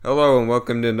Hello and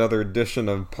welcome to another edition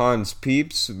of Pond's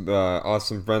Peeps.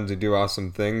 Awesome friends who do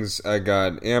awesome things. I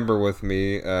got Amber with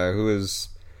me, who is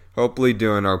hopefully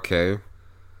doing okay.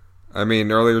 I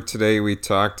mean, earlier today we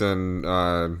talked and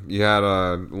you had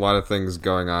a lot of things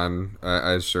going on.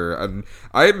 I sure.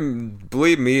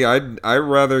 Believe me, I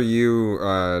rather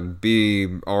you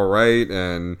be all right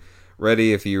and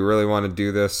ready if you really want to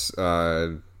do this.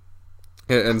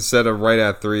 Instead of right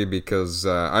at three because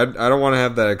I don't want to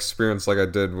have that experience like I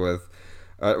did with.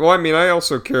 Well, I mean, I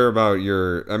also care about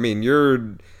your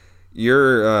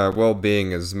well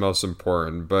being is most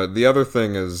important. But the other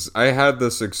thing is, I had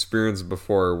this experience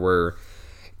before where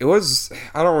it was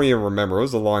I don't even remember. It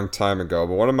was a long time ago,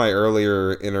 but one of my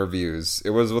earlier interviews, it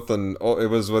was with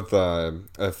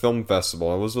a film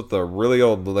festival. It was with a really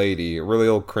old lady, a really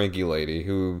old cranky lady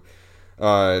who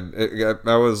I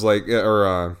was like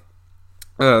or.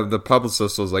 The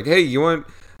publicist was like, "Hey, you want?"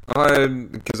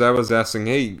 Because I was asking,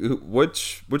 "Hey,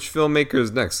 which filmmaker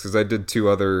is next?" Because I did two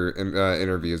other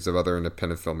interviews of other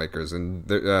independent filmmakers,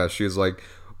 and she was like,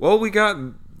 "Well, we got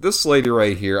this lady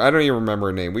right here. I don't even remember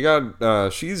her name. We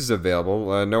got she's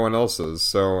available. No one else is."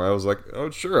 So I was like,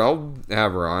 "Oh, sure, I'll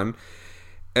have her on."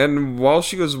 And while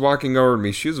she was walking over to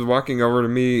me, she was walking over to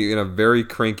me in a very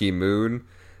cranky mood.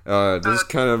 Just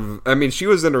kind of, I mean, she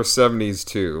was in her 70s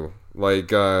too. Like,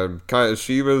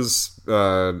 she was,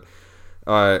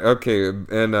 okay,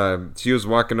 and, she was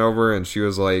walking over and she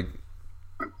was like,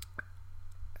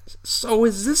 "So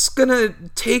is this gonna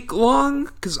take long?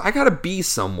 Cause I gotta be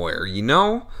somewhere, you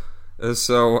know?"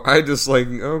 So I just like,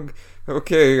 "Oh,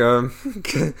 okay,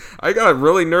 I got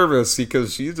really nervous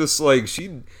because she just like,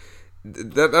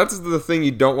 that's the thing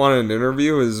you don't want in an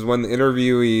interview is when the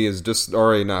interviewee is just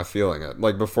already not feeling it,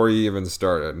 like before you even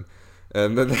started.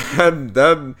 And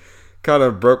that kind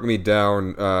of broke me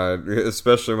down,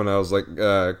 especially when I was like,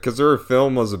 because her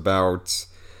film was about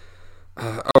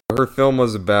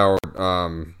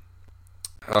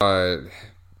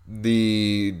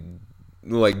the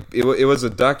like it was a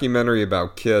documentary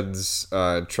about kids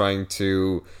trying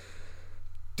to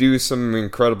do some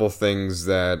incredible things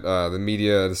that the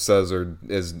media says or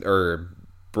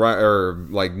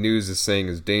like news is saying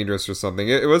is dangerous or something.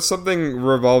 It was something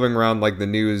revolving around like the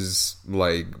news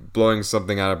like blowing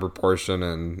something out of proportion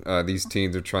and these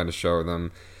teens are trying to show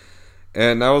them.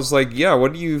 And I was like, "Yeah,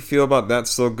 what do you feel about that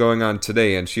still going on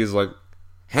today?" And she's like,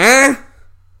 "Huh?"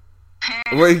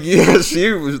 Well, yeah,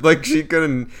 she was like she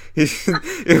couldn't. It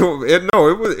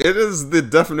is the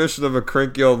definition of a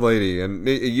cranky old lady, and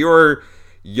you're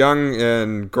young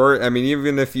and I mean,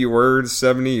 even if you were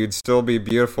 70, you'd still be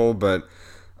beautiful. But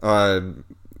uh,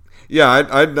 yeah,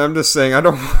 I'm just saying I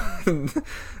don't.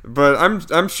 But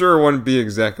I'm sure it wouldn't be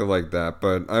exactly like that.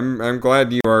 But I'm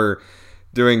glad you are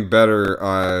doing better.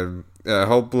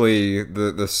 Hopefully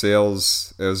the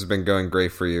sales has been going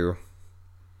great for you.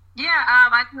 Yeah,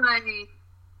 I do a.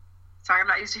 Sorry, I'm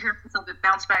not used to hearing myself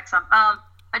bounce back some.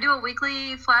 I do a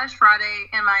weekly Flash Friday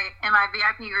in my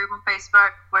VIP group on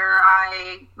Facebook where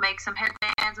I make some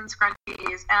headbands and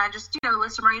scrunchies, and I just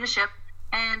list them ready to ship.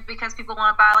 And because people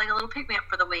want to buy like a little pick me up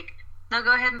for the week, they'll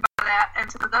go ahead and buy that.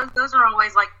 And so those are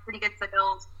always like pretty good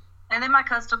sales. And then my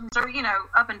customs are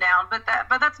up and down, but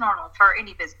that's normal for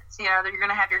any business. That you're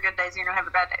gonna have your good days and you're gonna have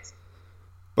your bad days.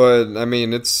 But I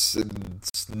mean, it's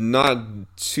not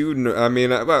too. I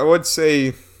mean, I would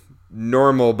say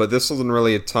normal, but this wasn't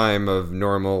really a time of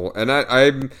normal. And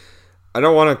I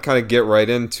don't want to kind of get right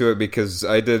into it because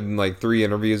I did like three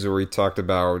interviews where we talked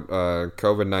about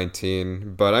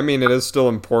COVID-19. But I mean, it is still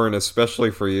important, especially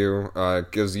for you,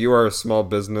 because you are a small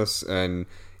business and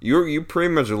you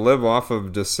pretty much live off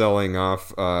of just selling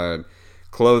off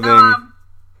clothing. I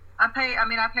pay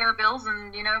our bills,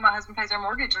 and my husband pays our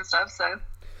mortgage and stuff. So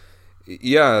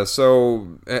Yeah,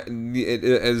 so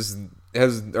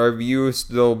have you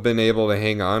still been able to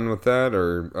hang on with that,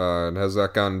 or has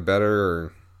that gotten better?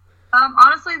 Or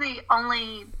honestly, the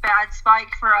only bad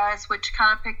spike for us, which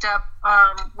kind of picked up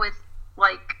with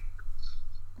like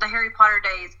the Harry Potter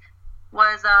days,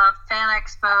 was Fan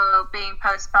Expo being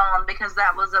postponed because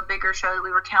that was a bigger show that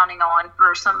we were counting on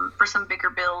for some bigger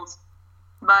bills.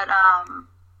 But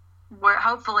we're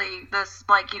hopefully this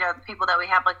the people that we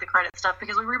have like the credit stuff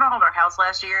because we remodeled our house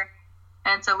last year,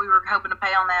 and so we were hoping to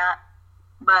pay on that.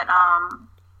 But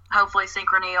hopefully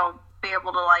Synchrony will be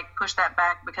able to like push that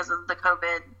back because of the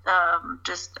COVID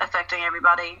just affecting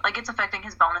everybody. Like it's affecting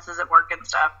his bonuses at work and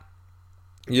stuff.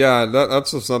 yeah,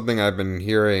 that's just something I've been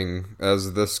hearing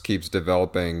as this keeps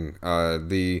developing.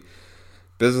 The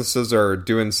businesses are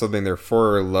doing something they're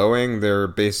furloughing. They're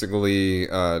basically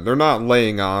they're not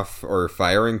laying off or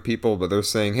firing people, but they're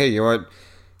saying, "Hey, you know what?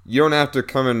 You don't have to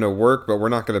come into work, but we're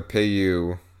not going to pay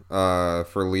you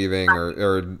for leaving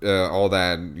or all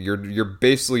that. You're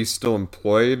basically still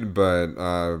employed, but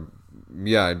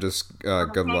yeah, just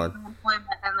good luck.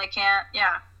 And they can't,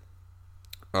 yeah.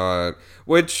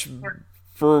 Which,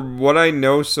 for what I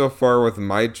know so far with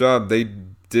my job, they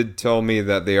did tell me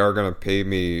that they are going to pay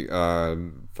me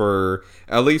for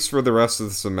at least for the rest of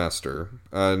the semester.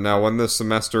 Now, when the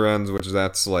semester ends, which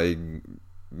that's like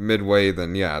midway,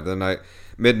 then yeah,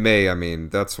 mid-May. I mean,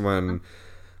 that's when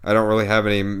I don't really have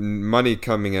any money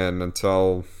coming in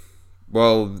until.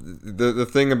 Well, the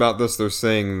thing about this, they're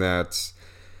saying that.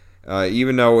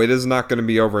 Even though it is not going to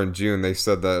be over in June, they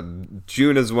said that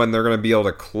June is when they're going to be able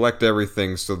to collect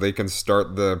everything so they can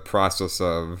start the process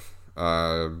of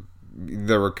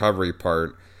the recovery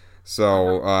part.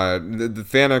 So the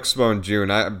Fan Expo in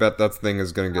June, I bet that thing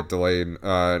is going to get delayed.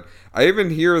 I even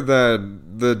hear that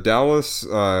the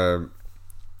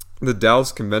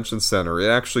Dallas Convention Center, it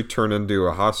actually turned into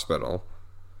a hospital.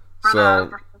 For the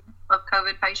of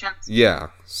COVID patients. Yeah,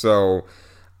 so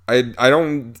I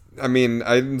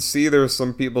see there's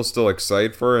some people still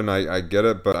excited for it, and I get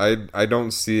it, but I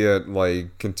don't see it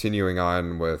like continuing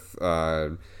on with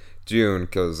June,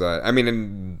 because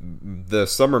the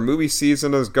summer movie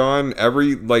season is gone.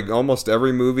 Almost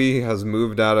every movie has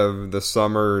moved out of the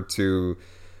summer to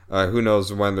who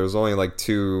knows when. There's only like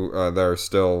 2 that are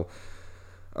still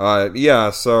but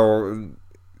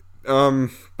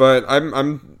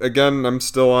I'm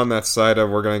still on that side of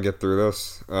we're gonna get through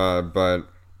this, but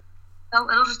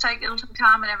it'll take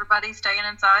time, and everybody's staying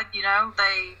inside. You gotta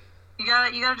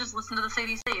just listen to the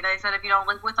CDC. They said if you don't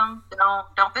live with them,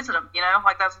 don't visit them.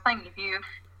 Like that's the thing. If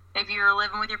you're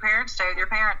living with your parents, stay with your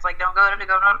parents. Like don't go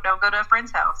to a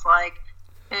friend's house. Like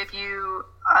if you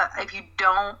are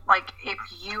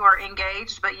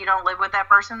engaged but you don't live with that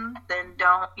person, then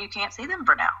you can't see them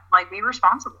for now. Like be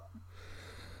responsible.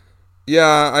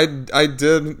 Yeah, I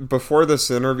did before this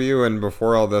interview and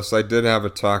before all this. I did have a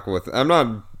talk with. I'm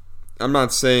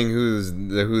not saying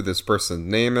who this person's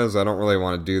name is. I don't really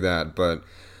want to do that, but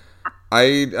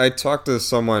I talked to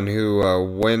someone who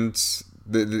went.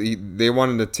 They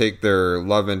wanted to take their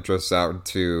love interest out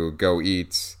to go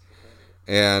eat,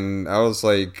 and I was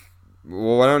like,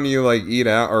 "Well, why don't you like eat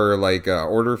out or like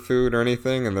order food or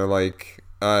anything?" And they're like,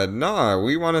 "Nah,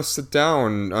 we want to sit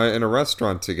down in a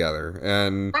restaurant together."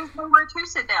 And there's nowhere to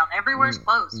sit down. Everywhere's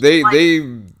closed. They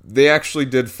actually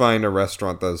did find a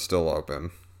restaurant that is still open.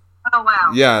 Oh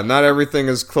wow! Yeah, not everything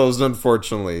is closed,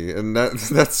 unfortunately, and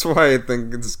that's why I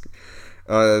think it's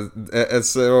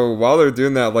so while they're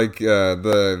doing that, like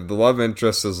the love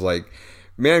interest is like,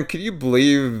 man, can you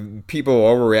believe people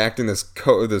overreacting this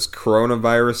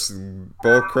coronavirus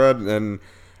bullcrud? And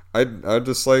I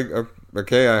just like,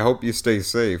 okay, I hope you stay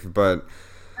safe, but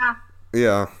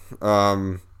yeah.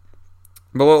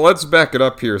 But let's back it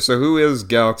up here. So who is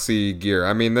Galaxy Gear?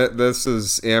 I mean, this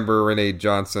is Amber Renee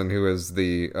Johnson, who is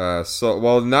the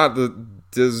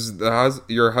does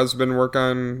your husband work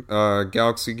on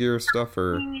Galaxy Gear stuff,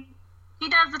 or he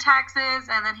does the taxes,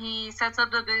 and then he sets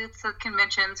up the booths at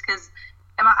conventions, because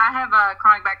I have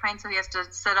chronic back pain, so he has to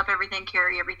set up everything,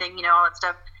 carry everything, all that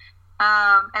stuff.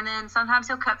 And then sometimes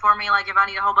he'll cut for me, like if I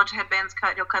need a whole bunch of headbands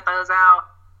cut, he'll cut those out.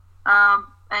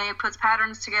 And he puts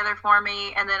patterns together for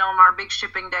me, and then on our big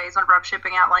shipping days, whenever I'm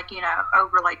shipping out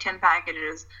over 10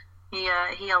 packages, he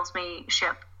helps me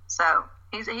ship. So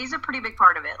he's a pretty big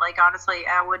part of it. Like honestly,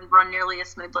 I wouldn't run nearly as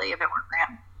smoothly if it weren't for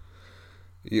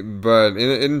him. But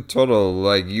in total,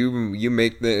 like you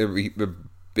make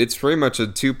it's pretty much a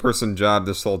 2-person job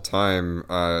this whole time.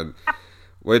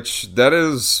 Which that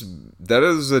is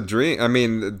a dream. I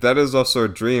mean, that is also a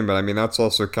dream, but I mean that's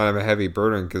also kind of a heavy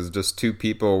burden, because just 2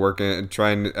 people working and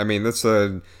trying. I mean, that's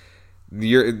your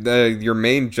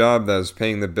main job that is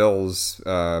paying the bills.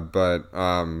 But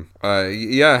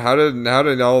yeah, how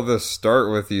did all this start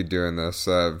with you doing this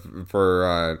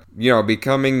for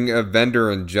becoming a vendor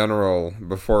in general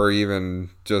before even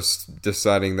just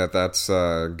deciding that's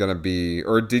gonna be,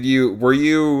 or were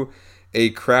you a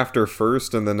crafter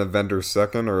first and then a vendor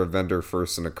second, or a vendor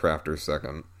first and a crafter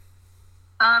second?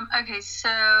 Okay,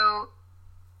 so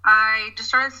I just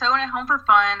started sewing at home for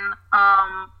fun,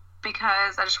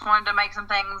 because I just wanted to make some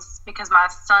things, because my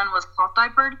son was cloth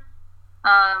diapered.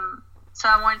 So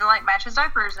I wanted to like match his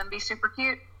diapers and be super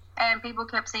cute. And people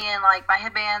kept seeing like my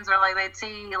headbands, or like they'd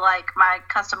see like my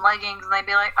custom leggings, and they'd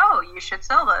be like, "Oh, you should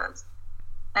sell those."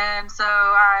 And so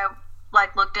I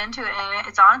looked into it, and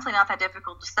it's honestly not that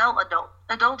difficult to sell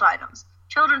adult items.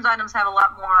 Children's items have a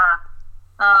lot more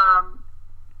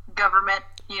government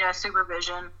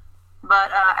supervision,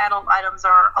 but adult items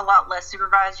are a lot less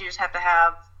supervised. You just have to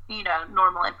have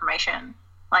normal information,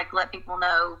 like let people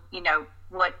know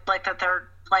what, like that they're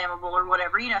flammable or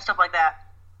whatever, stuff like that.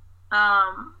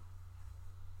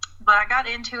 But I got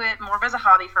into it more of as a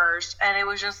hobby first, and it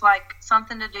was just like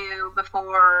something to do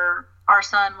before our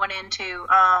son went into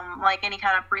like any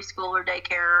kind of preschool or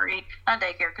daycare, or not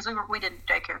daycare because we didn't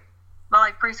daycare, but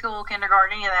like preschool,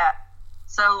 kindergarten, any of that.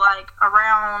 So like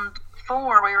around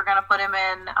 4, we were going to put him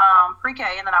in pre-K,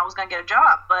 and then I was going to get a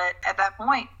job. But at that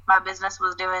point, my business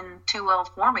was doing too well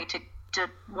for me to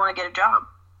want to get a job.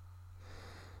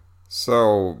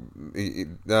 So,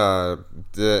 and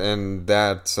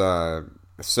that,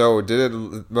 so did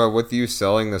it, with you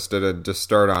selling this, did it just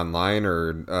start online,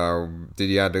 or did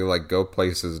you have to like go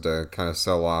places to kind of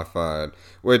sell off,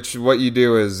 which what you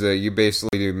do is you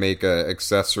basically do make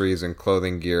accessories and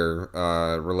clothing gear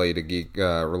related geek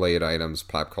related items,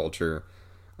 pop culture,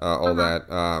 all that.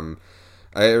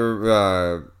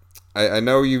 I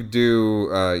know you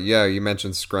do, you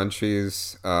mentioned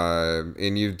scrunchies,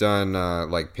 and you've done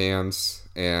like pants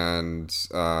and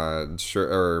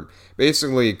shirt, or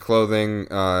basically clothing.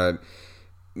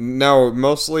 Now,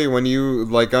 mostly when you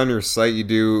like on your site, you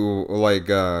do like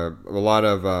a lot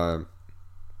of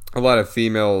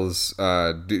females.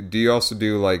 Do you also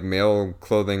do like male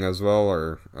clothing as well,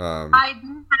 or? I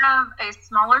do have a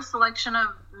smaller selection of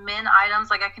men items.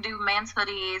 Like I can do men's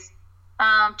hoodies,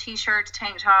 t-shirts,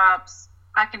 tank tops.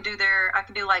 I can do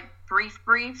like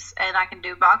briefs, and I can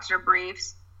do boxer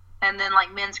briefs, and then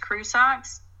like men's crew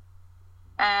socks.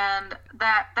 And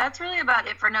that's really about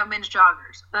it for men's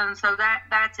joggers. And so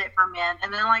that's it for men.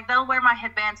 And then like they'll wear my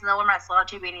headbands and they'll wear my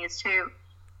slouchy beanies too.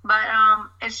 But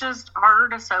it's just harder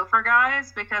to sew for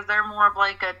guys because they're more of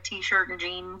like a t-shirt and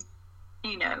jeans,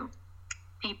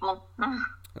 people.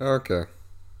 Okay.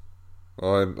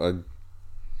 Well,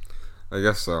 I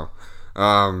guess so.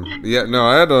 Yeah, no,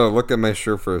 I had to look at my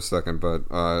shirt for a second, but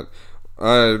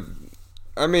I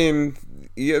mean,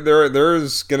 yeah,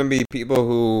 there's gonna be people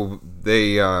who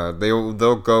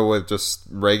they'll go with just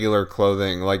regular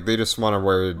clothing, like they just want to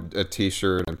wear a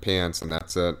t-shirt and pants and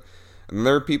that's it. And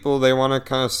there are people they want to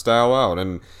kind of style out,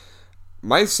 and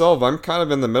myself, I'm kind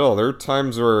of in the middle. There are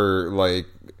times where like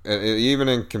even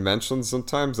in conventions,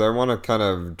 sometimes I want to kind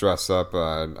of dress up.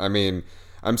 I mean,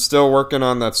 I'm still working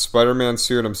on that Spider-Man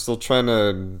suit. I'm still trying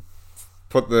to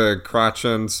put the crotch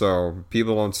in so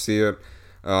people don't see it.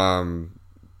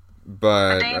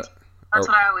 But that's what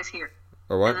I always hear.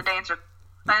 Or what? The dancer.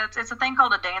 It's a thing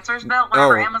called a dancer's belt.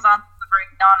 Whenever Amazon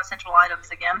delivering non-essential items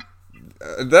again.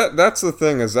 That's the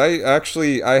thing is I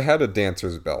had a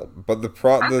dancer's belt, but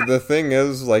the thing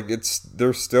is like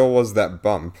there still was that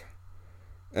bump,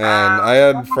 and I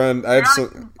had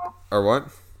or what?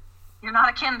 You're not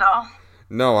a Ken doll.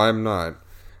 No, I'm not.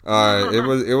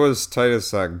 It was tight as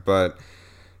heck, but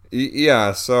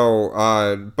yeah. So,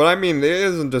 but I mean, it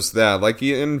isn't just that. Like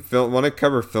in film, when I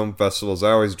cover film festivals,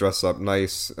 I always dress up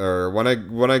nice. Or when I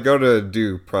go to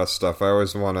do press stuff, I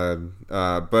always want to.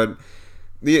 But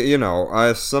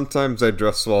sometimes I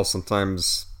dress well,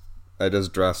 sometimes I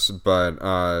just dress. But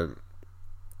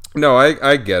no,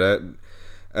 I get it.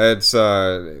 It's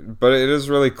but it is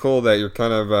really cool that you're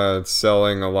kind of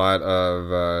selling a lot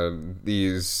of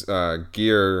these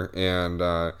gear.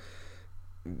 And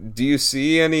do you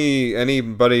see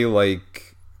anybody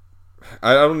like,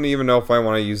 I don't even know if I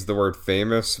want to use the word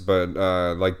famous, but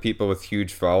like people with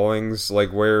huge followings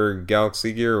like wear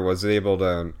Galaxy gear? Or was it able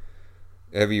to?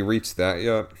 Have you reached that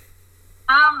yet?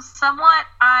 Somewhat.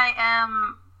 I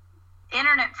am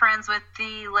internet friends with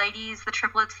the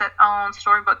triplets that own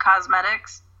Storybook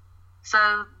Cosmetics.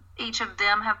 So each of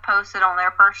them have posted on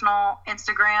their personal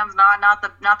Instagrams, not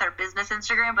their business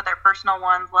Instagram, but their personal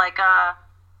ones. Like,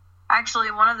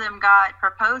 actually, one of them got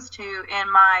proposed to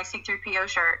in my C3PO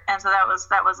shirt, and so that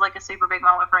was like a super big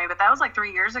moment for me. But that was like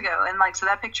 3 years ago, and like so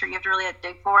that picture you have to really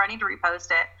dig for. I need to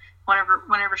repost it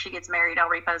whenever she gets married. I'll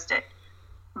repost it.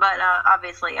 But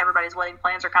obviously, everybody's wedding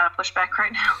plans are kind of pushed back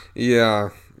right now. Yeah.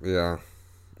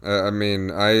 I mean,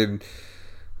 I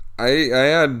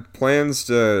had plans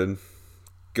to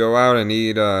go out and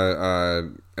eat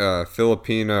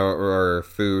Filipino or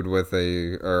food with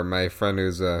my friend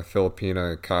who's a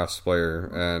Filipina cosplayer,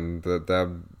 and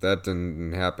that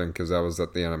didn't happen because I was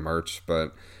at the end of March.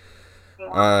 But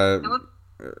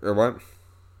or what?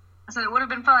 I said it would have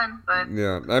been fun, but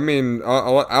yeah, I mean,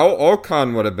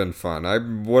 Alcon would have been fun. I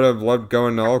would have loved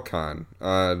going to Alcon,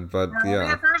 but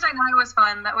yeah. Thursday night was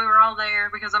fun. That we were all there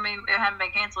because I mean it hadn't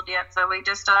been canceled yet, so we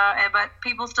just but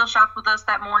people still shopped with us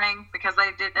that morning because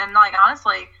they did, and like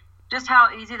honestly, just how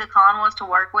easy the con was to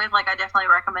work with. Like I definitely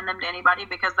recommend them to anybody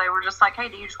because they were just like, hey,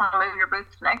 do you just want to move your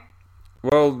booth next?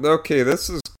 Well, okay, this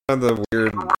is kind of the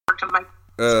weird.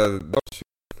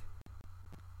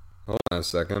 Hold on a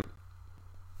second.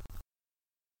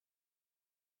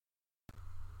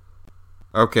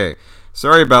 Okay,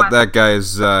 sorry about that,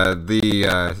 guys.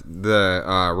 The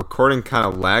recording kind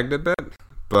of lagged a bit,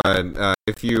 but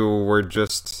if you were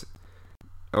just,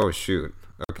 oh shoot.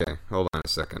 Okay, hold on a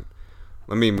second.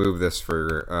 Let me move this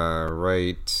for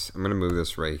right. I'm gonna move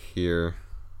this right here.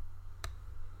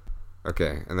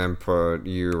 Okay, and then put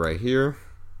you right here.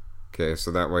 Okay, so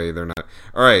that way they're not.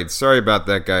 All right, sorry about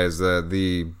that, guys.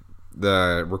 The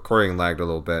recording lagged a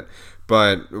little bit,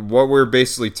 but what we're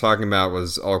basically talking about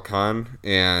was Alcon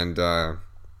and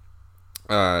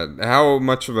how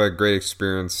much of a great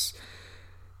experience.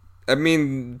 I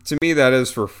mean, to me, that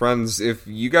is for friends. If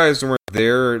you guys weren't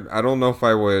there, I don't know if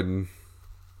I would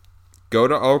go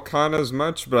to Alcon as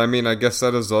much. But I mean, I guess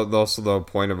that is also the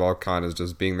point of Alcon is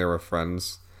just being there with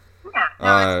friends. Yeah,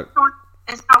 no,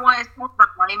 it's more for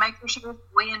money maker.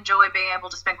 We enjoy being able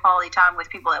to spend quality time with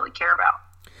people that we care about.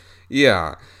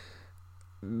 Yeah.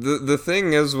 The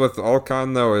thing is with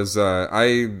Alcon though is that's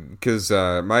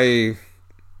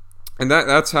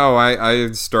how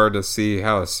I started to see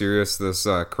how serious this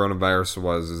coronavirus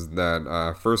was. Is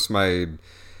that first my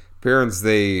parents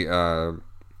they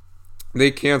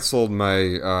canceled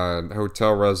my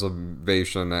hotel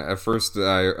reservation. At first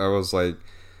I was like,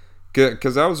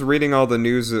 because I was reading all the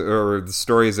news or the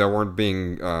stories that weren't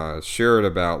being shared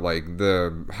about like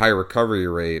the high recovery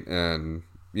rate and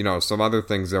some other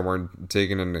things that weren't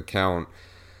taken into account.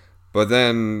 But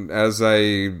then as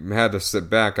I had to sit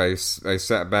back, I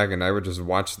sat back and I would just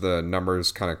watch the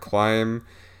numbers kind of climb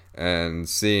and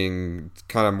seeing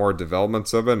kind of more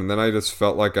developments of it. And then I just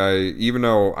felt like even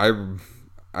though I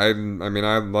mean,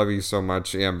 I love you so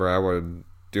much, Amber, I would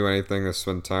do anything to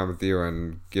spend time with you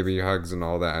and give you hugs and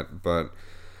all that. But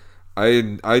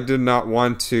I did not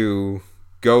want to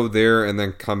go there and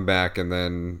then come back and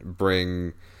then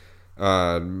bring...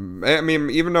 I mean,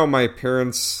 even though my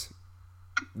parents,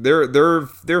 they're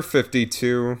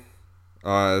 52,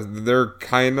 they're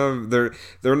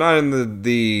not in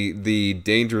the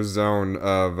danger zone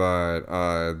of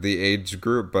the age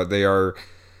group, but they are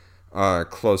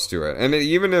close to it. And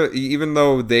even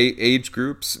though they age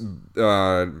groups,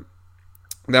 that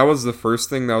was the first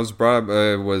thing that was brought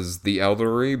up was the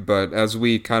elderly. But as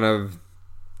we kind of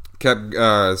kept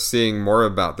seeing more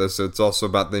about this, it's also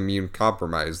about the immune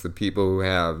compromised, the people who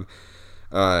have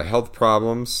health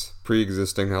problems,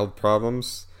 pre-existing health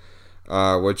problems,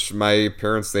 which my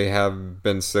parents, they have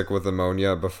been sick with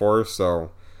pneumonia before,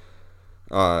 so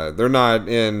they're not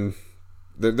in...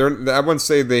 I wouldn't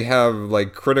say they have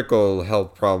like critical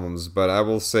health problems, but I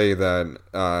will say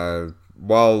that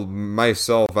while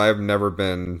myself, I've never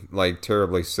been like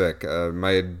terribly sick,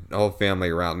 my whole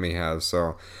family around me has,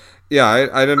 so... Yeah,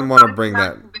 I didn't want to bring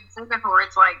that. Before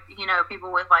it's like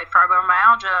people with like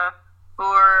fibromyalgia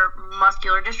or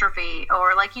muscular dystrophy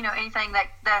or like anything that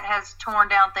has torn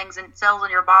down things and cells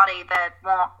in your body that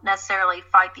won't necessarily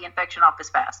fight the infection off as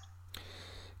fast.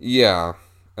 Yeah,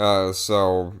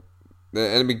 so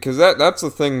and because that's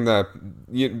the thing that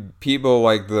people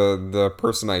like the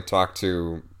person I talk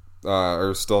to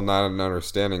are still not an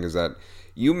understanding is that.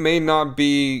 You may not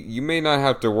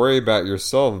have to worry about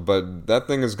yourself, but that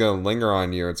thing is going to linger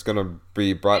on you. It's going to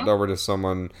be brought over to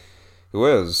someone who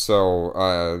is. So,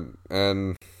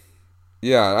 and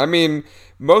yeah, I mean,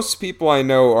 most people I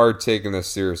know are taking this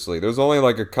seriously. There's only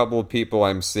like a couple of people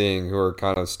I'm seeing who are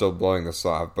kind of still blowing this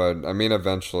off, but I mean,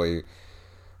 eventually.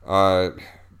 But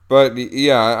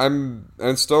yeah,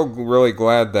 I'm still really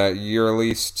glad that you're at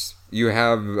least you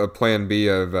have a plan B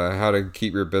of how to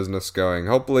keep your business going.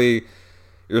 Hopefully.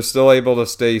 You're still able to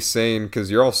stay sane because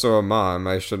you're also a mom,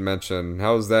 I should mention.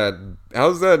 How's that,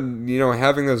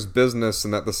 having this business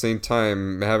and at the same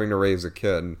time having to raise a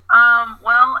kid?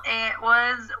 Well,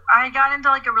 I got into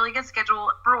like a really good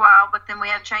schedule for a while, but then we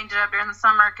had to change it up during the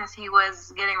summer because he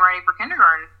was getting ready for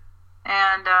kindergarten.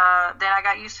 And then I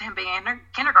got used to him being in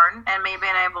kindergarten and me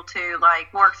being able to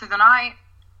like work through the night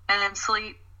and then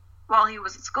sleep while he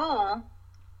was at school.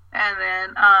 And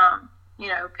then,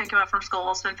 pick him up from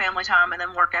school, spend family time, and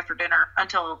then work after dinner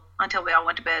until we all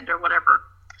went to bed or whatever.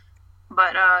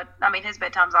 But, I mean, his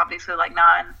bedtime's obviously like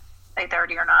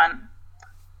 8:30 or 9.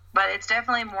 But it's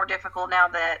definitely more difficult now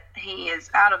that he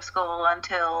is out of school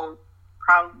until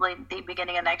probably the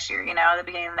beginning of next year, the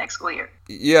beginning of the next school year.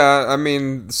 Yeah, I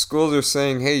mean, schools are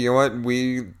saying, hey, you know what,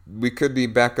 we could be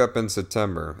back up in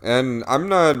September. And I'm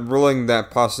not ruling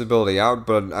that possibility out,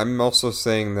 but I'm also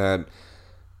saying that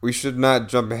we should not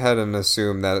jump ahead and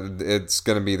assume that it's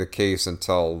going to be the case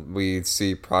until we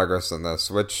see progress in this,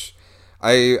 which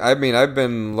I mean, I've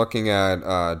been looking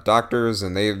at doctors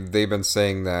and they've been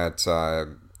saying that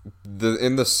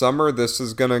in the summer this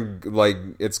is going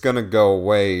to it's going to go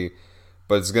away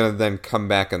but it's going to then come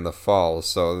back in the fall.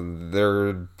 So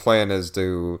their plan is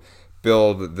to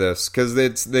build this, because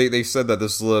they said that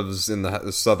this lives in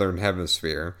the southern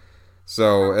hemisphere.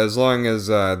 So as long as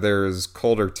there's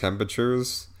colder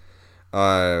temperatures,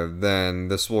 then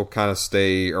this will kind of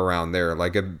stay around there.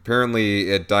 Like, apparently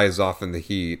it dies off in the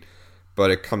heat,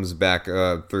 but it comes back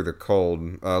through the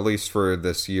cold, at least for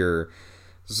this year.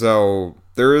 So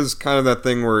there is kind of that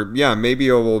thing where, yeah, maybe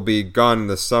it will be gone in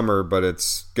the summer, but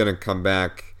it's gonna come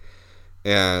back,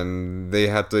 and they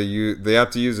have to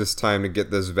use this time to get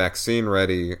this vaccine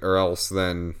ready, or else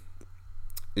then,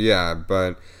 yeah.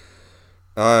 But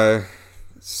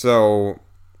so,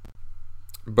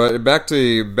 but back to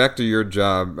your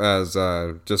job as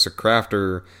just a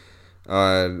crafter.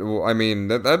 Well, I mean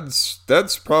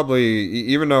that's probably,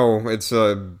 even though it's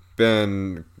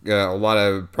been a lot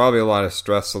of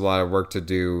stress, a lot of work to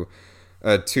do,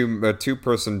 a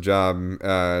two-person job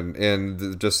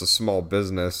in just a small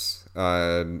business,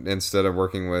 instead of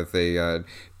working with a.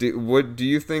 Do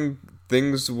you think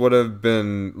things would have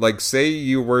been like, say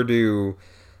you were to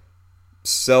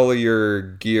sell your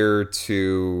gear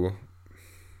to,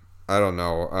 I don't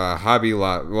know, Hobby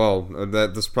Lot. Well,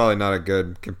 that's probably not a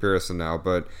good comparison now,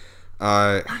 but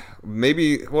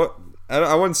maybe what,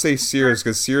 I wouldn't say Sears,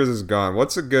 because Sears is gone.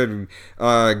 What's a good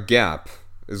Gap?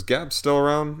 Is Gap still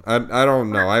around? I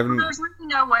don't know. I haven't. There's really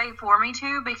no way for me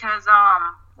to, because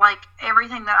like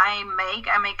everything that I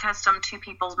make custom to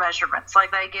people's measurements.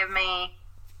 Like, they give me,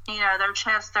 their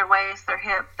chest, their waist, their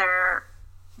hip, their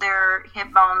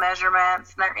hip bone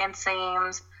measurements, their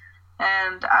inseams,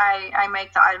 and I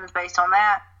make the items based on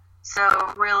that.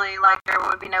 So really, like, there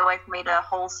would be no way for me to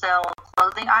wholesale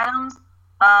clothing items.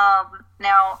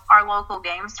 Now our local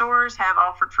game stores have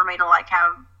offered for me to like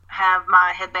have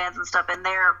my headbands and stuff in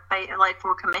there, like,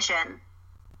 for commission,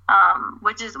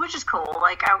 which is cool.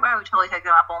 Like, I would totally take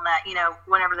them up on that,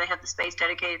 whenever they have the space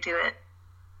dedicated to it.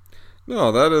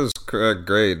 No, that is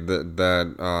great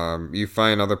that you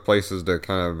find other places to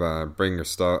kind of bring your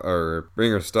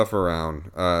stuff around.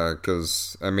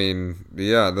 Because I mean,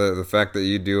 yeah, the fact that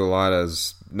you do a lot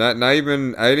as not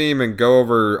even, I didn't even go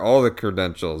over all the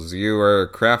credentials. You are a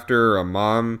crafter, a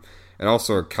mom, and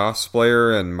also a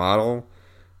cosplayer and model.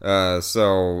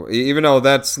 So even though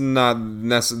that's not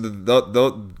necessarily,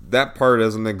 that part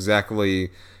isn't exactly,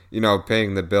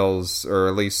 paying the bills, or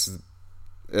at least.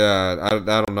 I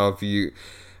don't know if you,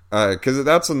 because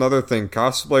that's another thing.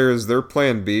 Cosplayers, their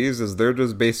plan Bs is they're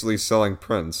just basically selling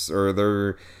prints, or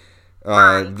they're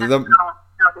not doing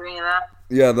that.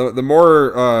 Yeah, the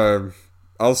more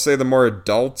I'll say the more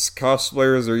adults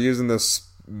cosplayers are using this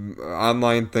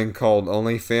online thing called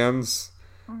OnlyFans.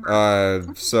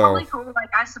 It's totally cool.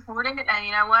 Like, I support it, and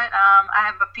you know what? I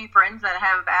have a few friends that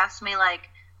have asked me, like,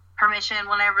 permission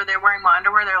whenever they're wearing my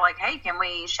underwear. They're like, hey, can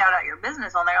we shout out your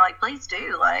business on there? Like, please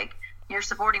do. Like, you're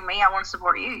supporting me, I want to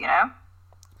support you,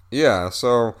 Yeah,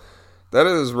 so that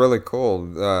is really cool,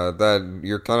 that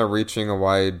you're kind of reaching a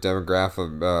wide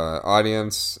demographic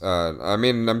audience. I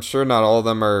mean, I'm sure not all of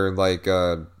them are like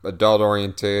adult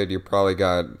oriented. You probably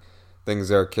got things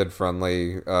that are kid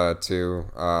friendly too,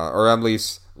 or at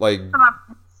least like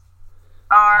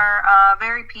are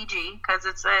very PG, because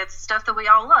it's stuff that we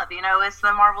all love. It's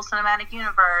the Marvel Cinematic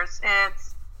Universe.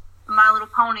 It's My Little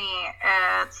Pony.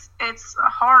 It's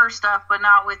horror stuff, but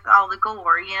not with all the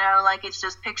gore. Like, it's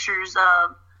just pictures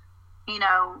of,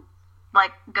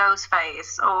 like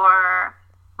Ghostface, or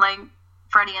like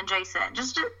Freddy and Jason.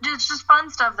 Just fun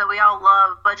stuff that we all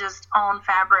love, but just on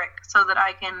fabric, so that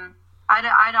I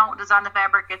don't design the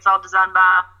fabric. It's all designed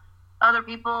by other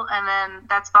people, and then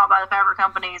that's bought by the fabric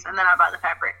companies, and then I buy the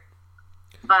fabric.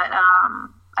 But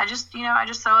I just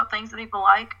sew up things that people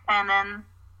like, and then,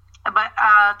 but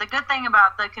the good thing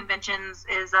about the conventions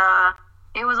is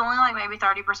it was only like maybe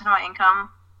 30% of my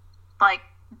income, like,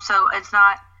 so it's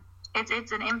not,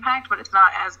 it's an impact, but it's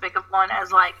not as big of one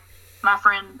as like my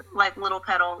friend, like Little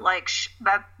Petal, like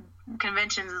that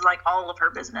conventions is like all of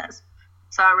her business,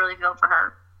 so I really feel for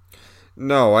her.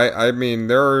 No, I mean,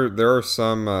 there are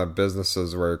some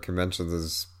businesses where conventions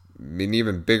is an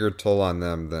even bigger toll on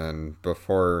them than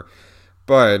before.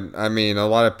 But, I mean, a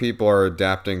lot of people are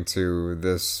adapting to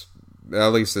this,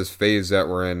 at least this phase that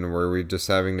we're in, where we're just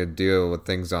having to deal with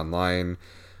things online.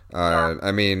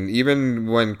 I mean, even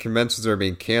when conventions are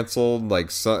being canceled, like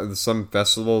some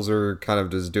festivals are kind of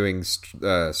just doing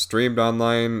streamed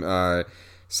online.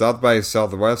 South by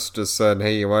Southwest just said,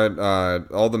 hey, you know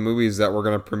what, all the movies that we're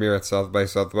going to premiere at South by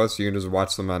Southwest, you can just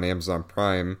watch them on Amazon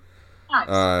Prime.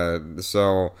 Nice.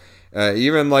 So,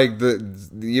 Even like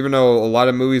even though a lot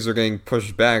of movies are getting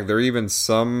pushed back, there are even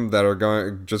some that are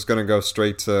going to go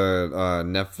straight to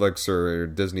Netflix or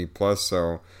Disney Plus.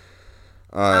 So,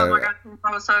 oh my god,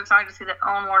 I was so excited to see that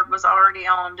Onward was already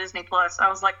on Disney Plus. I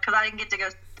was like, because I didn't get to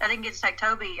take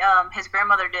Toby. His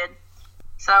grandmother did,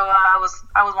 so I was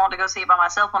wanting to go see it by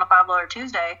myself on a $5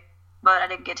 Tuesday, but I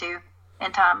didn't get to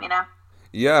in time,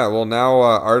 Yeah, well now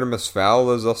Artemis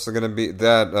Fowl is also going to be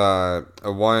that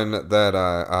one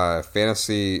that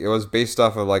fantasy. It was based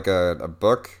off of like a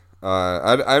book.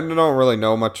 I don't really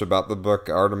know much about the book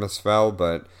Artemis Fowl,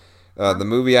 but the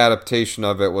movie adaptation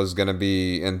of it was going to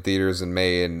be in theaters in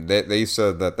May, and they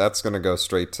said that that's going to go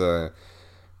straight to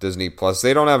Disney Plus.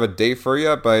 They don't have a date for it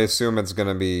yet, but I assume it's going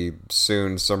to be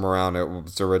soon, somewhere around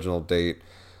its original date.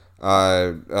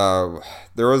 There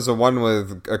was a one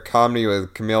with a comedy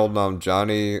with Camille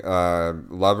Nanjiani,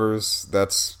 Lovers.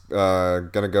 That's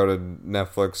gonna go to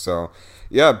Netflix. So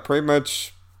yeah, pretty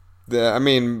much. I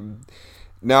mean,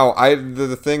 now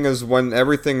the thing is, when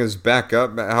everything is back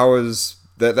up, how is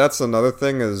that? That's another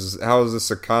thing, is how is this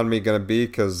economy gonna be?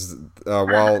 Because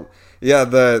while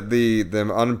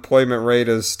the unemployment rate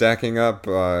is stacking up,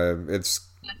 it's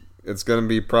gonna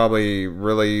be probably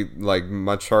really like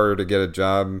much harder to get a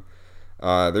job.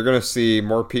 They're gonna see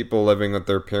more people living with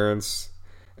their parents,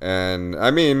 and I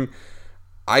mean,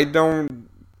 I don't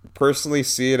personally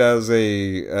see it as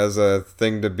a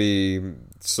thing to be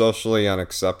socially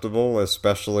unacceptable,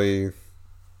 especially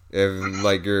if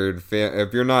like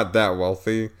if you're not that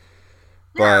wealthy.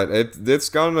 Yeah. But it's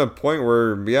gotten to a point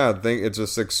where I think it's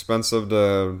just expensive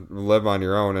to live on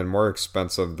your own, and more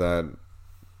expensive that.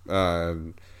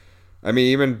 I mean,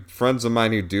 even friends of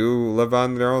mine who do live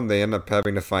on their own, they end up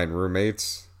having to find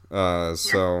roommates.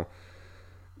 So,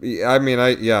 I mean,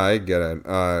 I get it.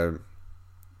 I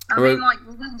mean, like,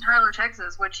 we live in Tyler,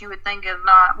 Texas, which you would think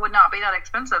would not be that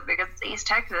expensive because it's East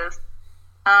Texas.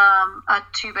 A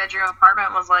 2-bedroom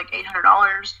apartment was like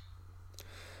 $800.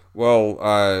 Well,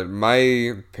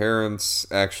 my parents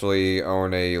actually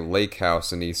own a lake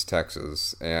house in East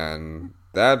Texas, and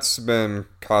that's been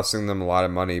costing them a lot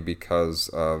of money because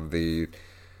of the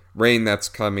rain that's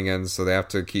coming in, so they have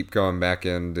to keep going back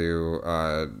into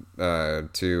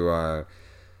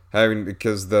having,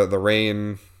 because the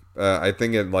rain, I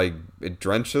think it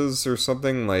drenches or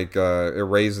something, like it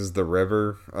raises the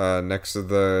river next to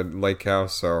the lake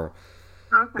house. So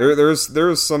Okay.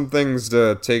 there's some things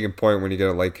to take in point when you get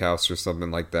a lake house or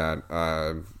something like that,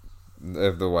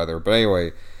 of the weather. But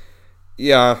anyway.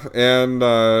 Yeah, and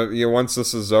once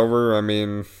this is over, I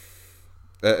mean,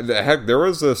 heck, there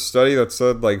was a study that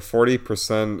said like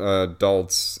 40%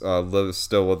 adults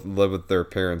live with their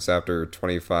parents after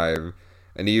 25,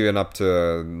 and even up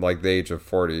to like the age of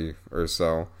 40 or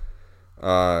so.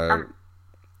 I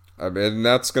mean,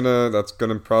 that's gonna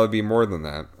probably be more than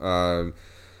that.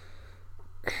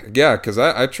 Yeah, because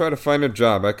I tried to find a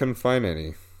job, I couldn't find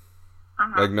any.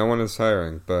 Like, no one is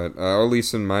hiring, but at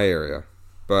least in my area.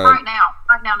 But right now,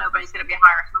 nobody's going to be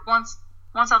hiring. But once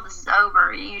all this is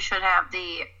over, you should have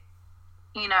the,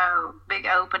 big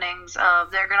openings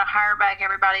of they're going to hire back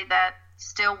everybody that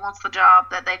still wants the job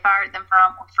that they fired them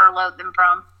from or furloughed them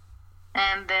from,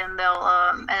 and then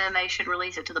they should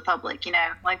release it to the public,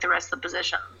 like the rest of the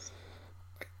positions.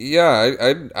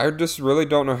 Yeah, I just really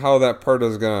don't know how that part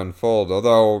is going to unfold.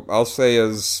 Although I'll say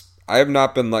I have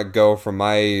not been let go from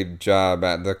my job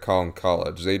at the Collin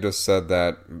College. They just said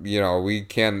that, we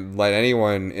can't let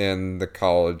anyone in the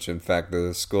college. In fact,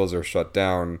 the schools are shut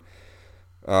down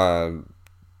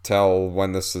till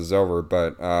when this is over.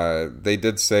 But they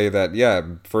did say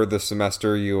that, for the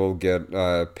semester you will get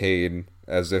paid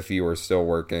as if you were still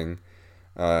working.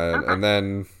 And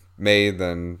then May,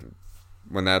 then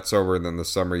when that's over, then the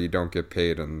summer you don't get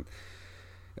paid. And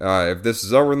if this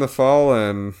is over in the fall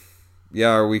and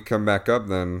we come back up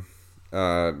then.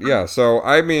 So,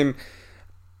 I mean,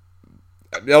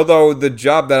 although the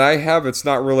job that I have, it's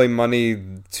not really money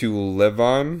to live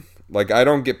on. Like, I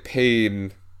don't get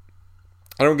paid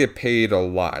a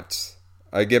lot.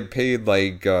 I get paid,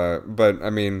 but, I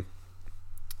mean,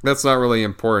 that's not really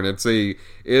important. It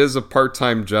is a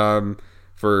part-time job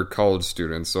for college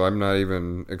students, so I'm not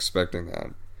even expecting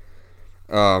that.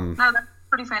 No, that's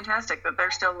pretty fantastic that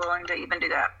they're still willing to even do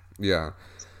that. Yeah.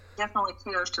 Definitely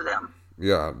kudos to them.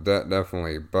 Yeah,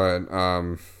 definitely. But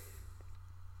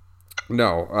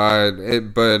no,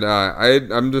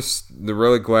 I'm just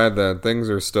really glad that things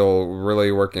are still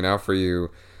really working out for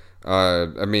you.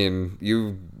 I mean,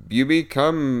 you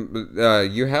become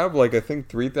you have like, I think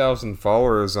 3,000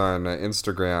 followers on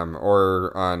Instagram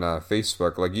or on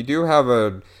Facebook. Like, you do have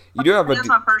a That's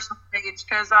my personal page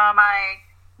because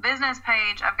business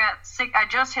page, I've got I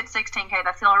just hit 16K.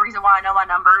 That's the only reason why I know my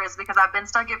number is because I've been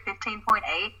stuck at 15.8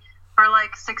 for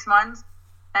like 6 months.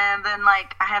 And then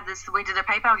like I had this, we did a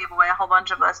PayPal giveaway, a whole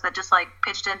bunch of us that just like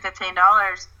pitched in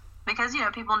 $15 because, you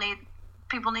know, people need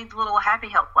a little happy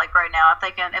help like right now.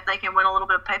 If they can win a little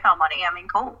bit of PayPal money, I mean,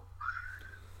 cool.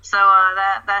 So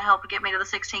that helped get me to the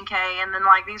 16K. And then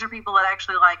like these are people that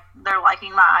actually like, they're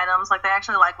liking my items, like they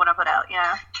actually like what I put out, you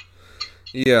know.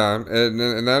 Yeah,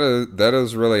 and that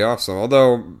is really awesome.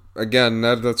 Although, again,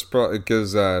 that's probably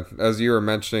because as you were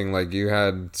mentioning, like you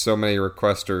had so many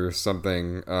requests or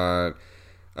something.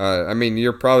 I mean,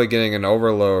 you're probably getting an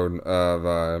overload of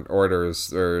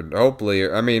orders, or hopefully.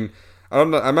 I mean, I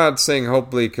don't know. I'm not saying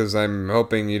hopefully because I'm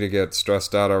hoping you to get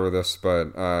stressed out over this,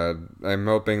 but I'm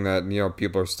hoping that, you know,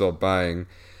 people are still buying.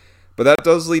 But that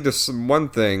does lead to one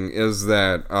thing is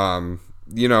that.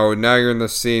 You know, now you're in the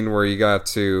scene where you got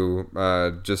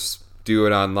to just do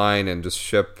it online and just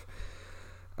ship.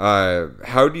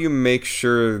 How do you make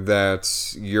sure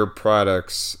that your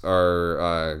products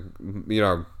are, you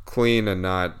know, clean and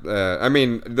not? I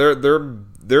mean,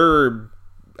 they're.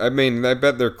 I mean, I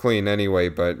bet they're clean anyway.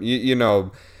 But you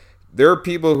know, there are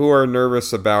people who are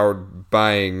nervous about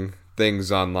buying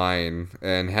things online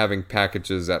and having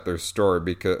packages at their store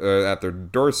because at their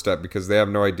doorstep because they have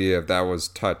no idea if that was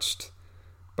touched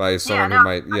by someone who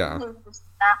might, yeah.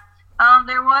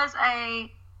 There was a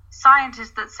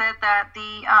scientist that said that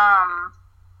the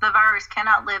virus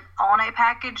cannot live on a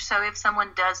package. So if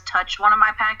someone does touch one of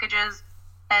my packages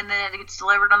and then it gets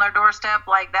delivered on their doorstep,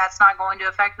 like that's not going to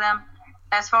affect them.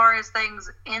 As far as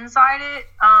things inside it,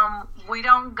 we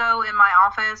don't go in my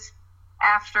office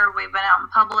after we've been out in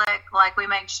public. Like we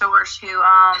make sure to,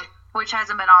 which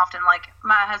hasn't been often. Like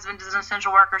my husband is an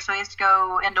essential worker, so he has to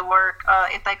go into work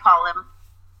if they call him.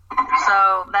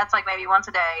 So that's like maybe once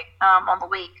a day on the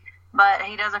week. But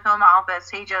he doesn't come in my office.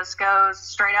 He just goes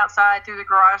straight outside through the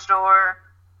garage door.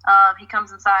 He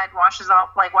comes inside, washes off,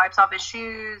 like wipes off his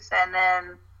shoes, and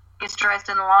then gets dressed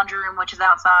in the laundry room, which is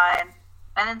outside.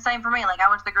 And then same for me. Like I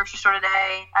went to the grocery store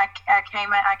today. I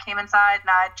came inside and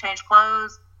I changed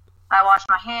clothes. I washed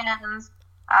my hands.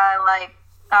 I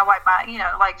wiped my, you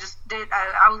know, like just did.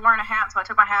 I was wearing a hat, so I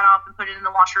took my hat off and put it in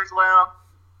the washer as well.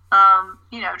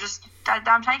 You know, just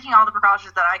I'm taking all the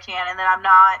precautions that I can, and then I'm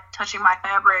not touching my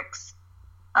fabrics,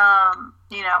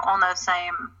 you know, on those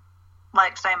same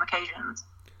occasions.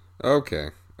 Okay.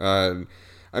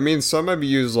 I mean, some have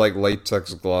used like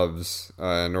latex gloves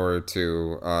in order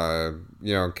to,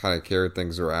 you know, kind of carry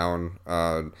things around.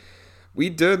 We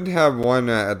did have one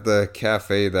at the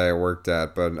cafe that I worked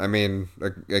at, but I mean,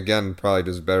 again, probably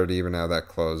just better to even have that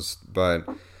closed. But,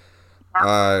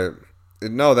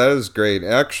 no, that is great.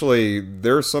 Actually,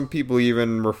 there are some people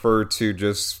even refer to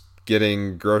just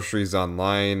getting groceries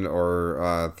online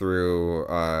or through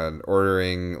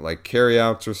ordering like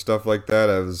carryouts or stuff like that.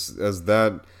 Has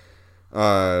that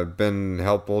been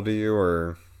helpful to you,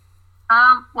 or?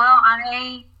 Well,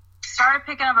 I started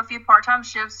picking up a few part-time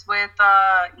shifts with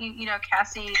you know,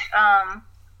 Cassie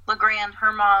LeGrand.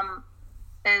 Her mom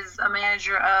is a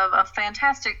manager of a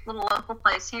fantastic little local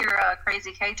place here,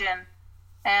 Crazy Cajun.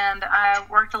 And I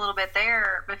worked a little bit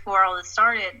there before all this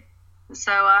started.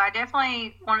 So I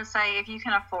definitely want to say if you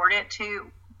can afford it to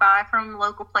buy from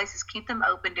local places, keep them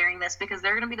open during this because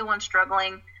they're going to be the ones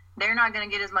struggling. They're not going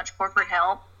to get as much corporate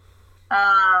help.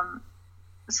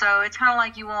 So it's kind of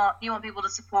like you want people to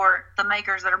support the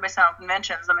makers that are missing out on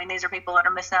conventions. I mean, these are people that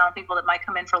are missing out on people that might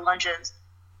come in for lunches.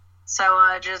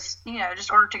 So just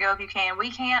order to go if you can. We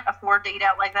can't afford to eat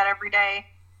out like that every day.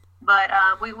 But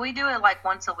we do it like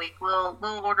once a week. We'll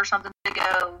order something to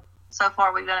go. So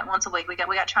far, we've done it once a week. We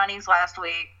got Chinese last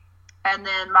week, and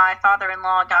then my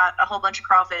father-in-law got a whole bunch of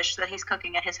crawfish that he's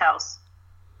cooking at his house.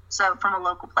 So from a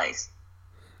local place.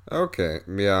 Okay,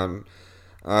 yeah.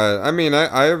 I mean,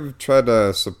 I've tried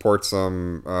to support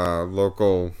some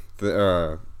local.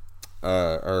 Dang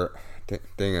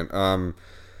it.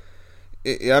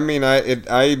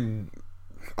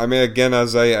 I mean, again,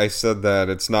 as I said that,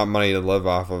 it's not money to live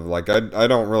off of. Like, I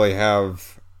don't really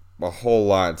have a whole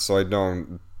lot, so I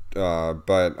don't,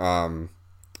 but,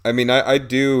 I mean, I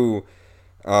do,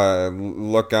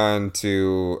 look on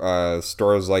to,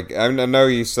 stores like, I know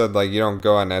you said, like, you don't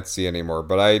go on Etsy anymore,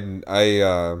 but I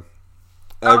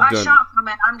shop from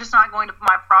it. I'm just not going to put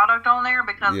my product on there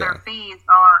because their fees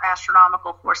are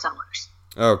astronomical for sellers.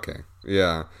 Okay,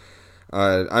 yeah.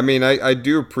 I mean, I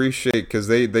do appreciate because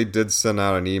they did send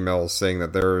out an email saying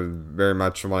that they're very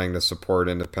much wanting to support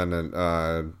independent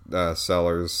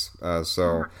sellers.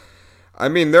 So, I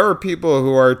mean, there are people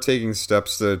who are taking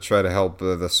steps to try to help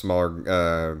the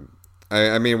smaller.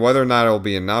 I mean, whether or not it'll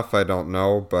be enough, I don't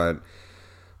know. But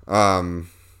Um,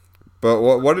 but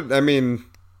what I mean,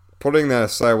 putting that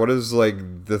aside, what is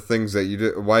like the things that you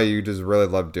do? Why you just really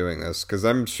love doing this? Because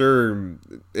I'm sure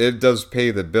it does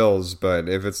pay the bills, but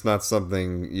if it's not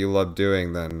something you love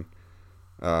doing, then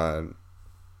uh,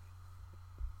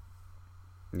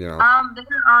 you know. There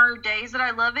are days that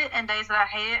I love it and days that I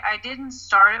hate it. I didn't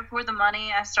start it for the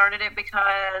money. I started it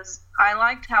because I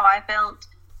liked how I felt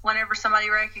whenever somebody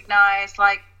recognized,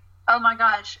 like, oh my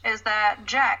gosh, is that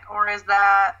Jack, or is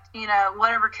that,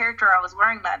 whatever character I was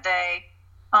wearing that day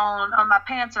on my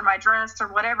pants or my dress or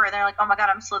whatever. And they're like, oh my god,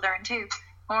 I'm Slytherin too.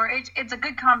 Or it's a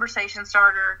good conversation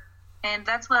starter, and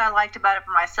that's what I liked about it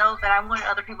for myself. And I wanted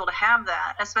other people to have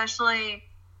that, especially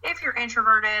if you're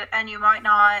introverted and you might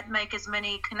not make as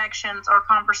many connections or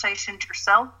conversations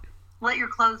yourself. Let your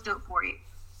clothes do it for you.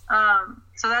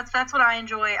 So that's what I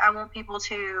enjoy. I want people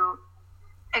to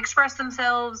express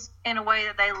themselves in a way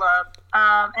that they love.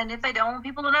 And if they don't want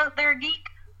people to know that they're a geek,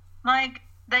 like,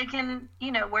 they can,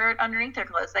 wear it underneath their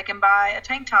clothes. They can buy a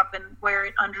tank top and wear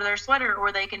it under their sweater,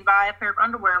 or they can buy a pair of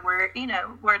underwear where,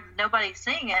 where nobody's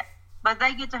seeing it, but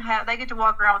they get to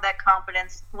walk around with that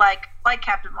confidence, like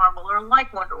Captain Marvel or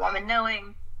like Wonder Woman,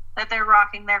 knowing that they're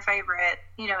rocking their favorite,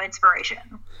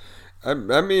 inspiration.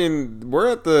 I mean, we're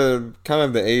at the kind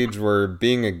of the age where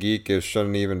being a geek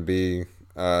shouldn't even be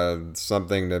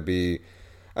something to be.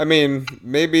 I mean,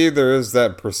 maybe there is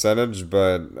that percentage,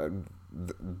 but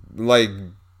like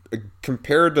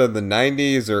compared to the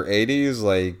 90s or 80s,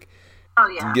 like, oh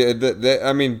yeah,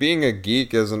 I mean, being a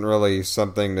geek isn't really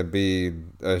something to be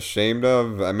ashamed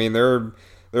of. I mean, there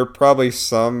are probably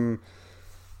some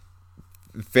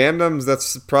fandoms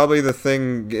that's probably the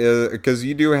thing, because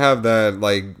you do have that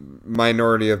like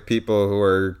minority of people who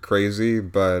are crazy,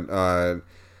 but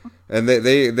and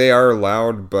they are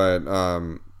loud, but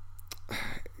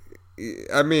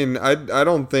I mean, I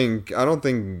don't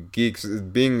think geeks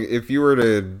being, if you were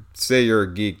to say you're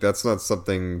a geek, that's not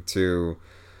something to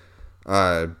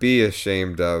be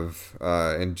ashamed of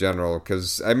in general.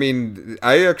 Because I mean,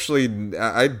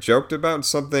 I joked about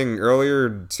something earlier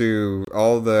to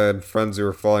all the friends who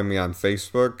were following me on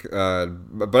Facebook,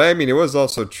 but I mean, it was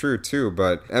also true too.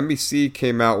 But NBC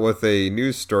came out with a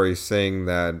news story saying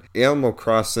that Animal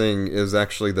Crossing is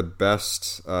actually the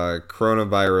best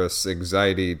coronavirus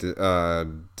anxiety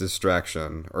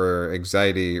distraction or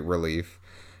anxiety relief,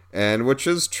 and which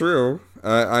is true.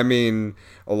 I mean,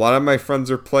 a lot of my friends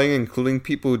are playing, including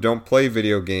people who don't play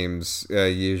video games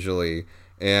usually,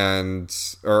 and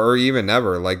or even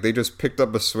ever. Like, they just picked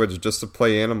up a Switch just to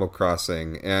play Animal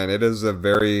Crossing, and it is a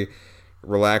very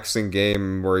relaxing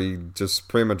game where you just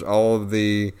pretty much all of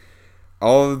the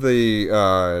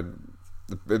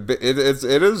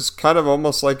it is kind of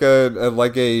almost like there,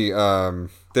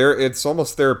 it's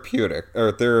almost therapeutic,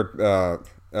 or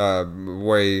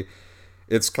way.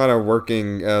 It's kind of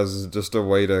working as just a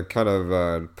way to kind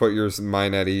of put your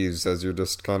mind at ease as you're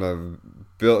just kind of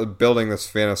building this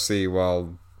fantasy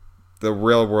while the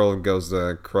real world goes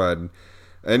to crud.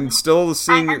 And still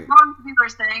seeing... As long as you were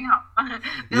staying home.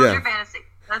 Build your fantasy.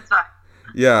 That's fine.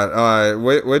 Yeah,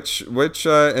 which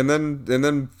and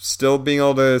then still being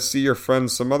able to see your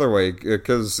friends some other way,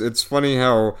 because it's funny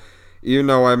how, even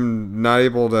though I'm not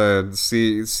able to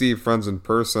see friends in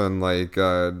person, like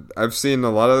I've seen a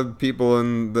lot of people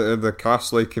in the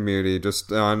cosplay community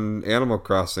just on Animal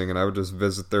Crossing, and I would just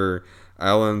visit their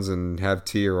islands and have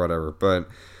tea or whatever. But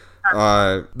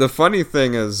the funny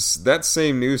thing is, that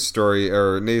same news story,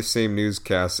 or same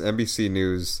newscast, NBC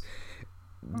News,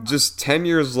 just 10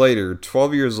 years later,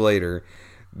 12 years later,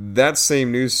 that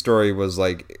same news story was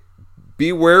like,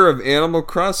 beware of Animal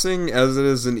Crossing, as it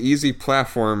is an easy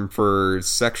platform for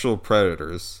sexual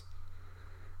predators.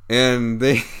 And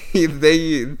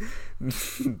it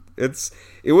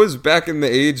was back in the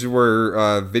age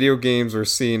where video games were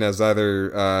seen as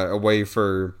either a way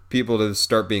for people to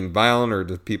start being violent, or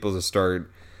to people to start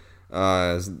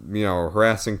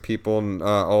harassing people and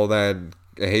all that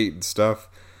hate stuff.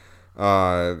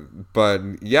 But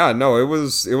yeah, no, it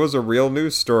was a real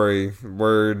news story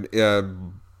where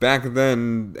back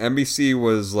then NBC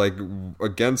was like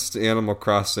against Animal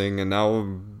Crossing, and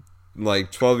now,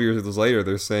 like 12 years later,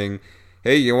 they're saying,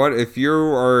 hey, you know what, if you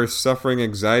are suffering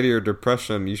anxiety or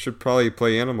depression, you should probably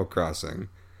play Animal Crossing.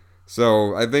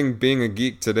 So I think being a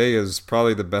geek today is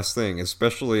probably the best thing,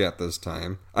 especially at this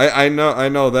time. I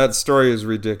know that story is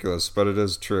ridiculous, but it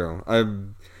is true. It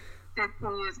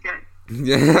is good.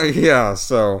 Yeah,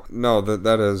 so no,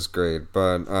 that is great.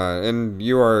 But and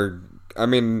you are, I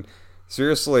mean,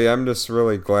 seriously, I'm just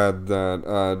really glad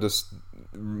that just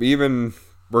even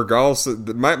regardless,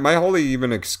 my whole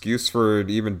even excuse for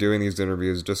even doing these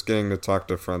interviews is just getting to talk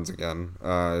to friends again,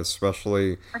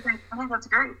 especially Okay, I think that's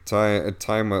great. a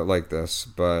time like this.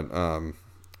 But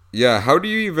yeah, how do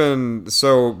you even?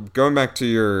 So going back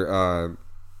to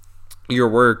your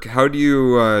work, how do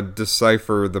you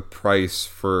decipher the price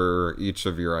for each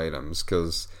of your items?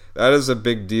 Because that is a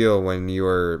big deal when you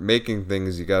are making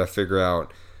things. You got to figure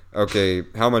out, okay,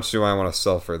 how much do I want to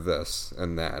sell for this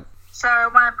and that? So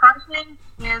my pricing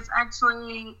is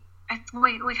actually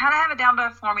we kind of have it down to a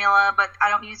formula, but I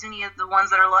don't use any of the ones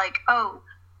that are like, oh,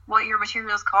 what your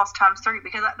materials cost times 3,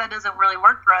 because that doesn't really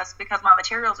work for us because my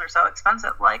materials are so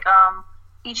expensive. Like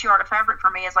each yard of fabric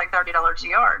for me is like $30 a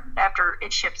yard after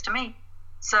it ships to me.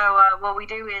 So what we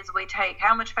do is we take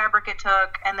how much fabric it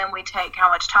took, and then we take how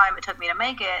much time it took me to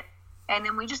make it, and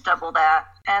then we just double that.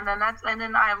 And then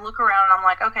I look around and I'm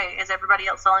like, okay, is everybody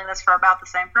else selling this for about the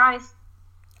same price?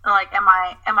 Like, am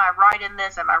I right in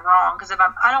this? Am I wrong? Because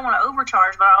I don't want to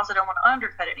overcharge, but I also don't want to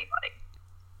undercut anybody.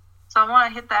 So I want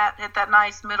to hit that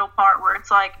nice middle part where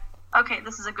it's like, okay,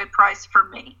 this is a good price for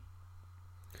me.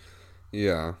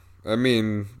 Yeah, I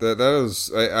mean that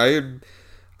is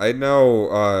I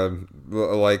know,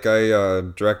 like I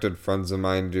directed friends of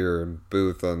mine to your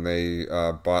booth, and they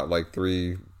bought like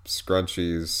 3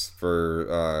 scrunchies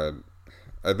for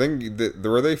I think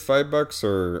were they $5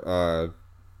 or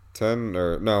 10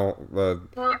 or no?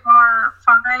 They are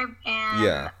 5 in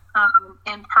Yeah.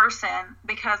 In person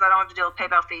because I don't have to deal with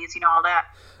PayPal fees, all that.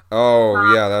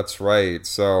 Oh yeah, that's right.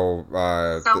 So So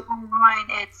online,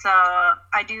 it's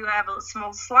I do have a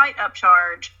slight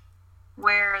upcharge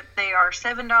where they are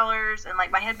 $7, and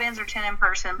like my headbands are 10 in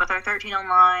person, but they're 13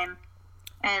 online.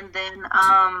 And then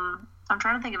I'm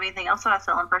trying to think of anything else that I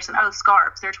sell in person. Oh,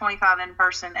 scarves. They're 25 in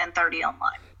person and 30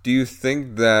 online. do you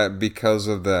think that because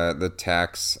of the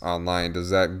tax online, does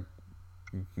that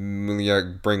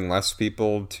bring less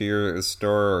people to your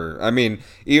store? Or, I mean,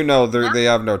 even though they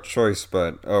have no choice,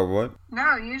 but oh, what?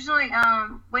 No, usually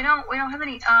we don't have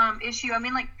any issue. I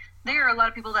mean, like, there are a lot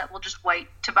of people that will just wait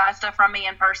to buy stuff from me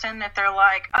in person. If they're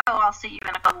like, oh, I'll see you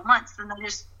in a couple months, then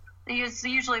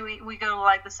usually we go to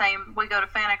like we go to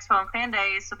Fan Expo and Fan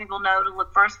Days, so people know to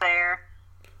look for us there.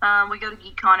 We go to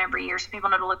GeekCon every year, so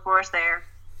people know to look for us there.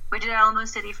 We did Alamo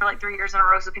City for like 3 years in a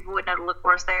row, so people would know to look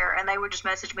for us there, and they would just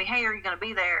message me, hey, are you going to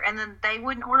be there? And then they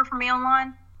wouldn't order from me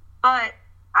online, but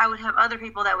I would have other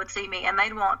people that would see me, and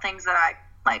they'd want things that I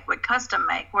like would custom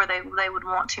make, where they would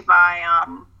want to buy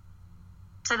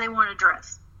so they want a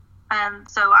dress, and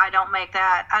so I don't make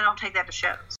that. I don't take that to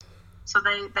shows, so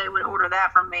they would order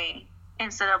that from me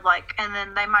instead of like, and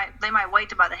then they might wait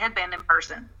to buy the headband in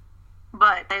person,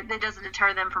 but it doesn't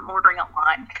deter them from ordering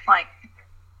online. Like,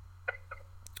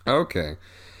 Okay.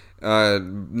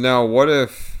 Now, what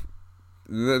if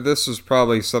this is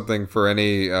probably something for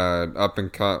any up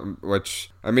and come? Which,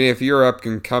 I mean, if you're up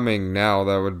and coming now,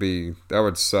 that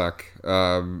would suck.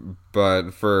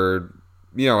 But for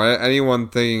anyone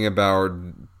thinking about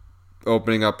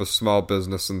opening up a small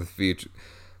business in the future,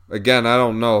 again, I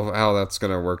don't know how that's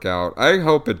gonna work out. I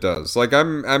hope it does. Like,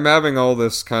 I'm having all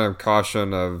this kind of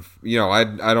caution of I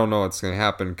don't know what's gonna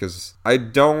happen, because I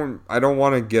don't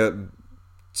want to get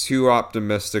too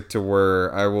optimistic to where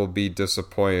I will be things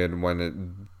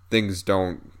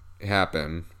don't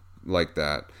happen like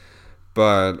that.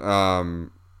 But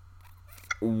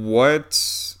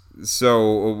what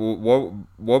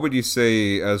would you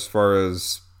say as far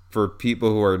as for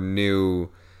people who are new,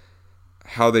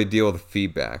 how they deal with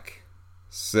feedback?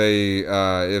 Say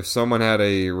if someone had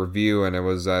a review and it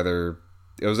was either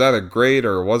great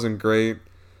or it wasn't great,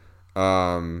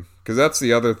 because that's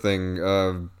the other thing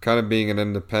of kind of being an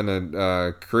independent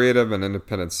creative and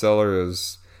independent seller,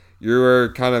 is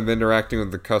you're kind of interacting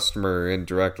with the customer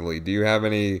indirectly. Do you have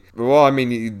any? Well, I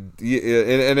mean,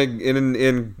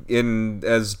 in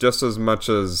as just as much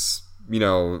as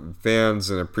fans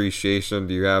and appreciation,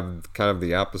 do you have kind of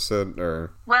the opposite?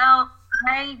 Or well,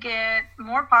 I get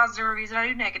more positive reviews than I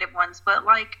do negative ones, but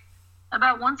like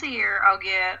about once a year I'll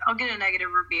get a negative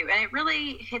review, and it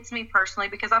really hits me personally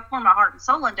because I pour my heart and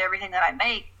soul into everything that I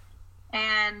make,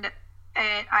 and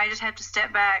I just have to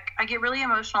step back. I get really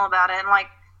emotional about it, and like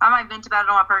I might vent about it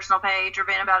on my personal page or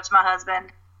vent about it to my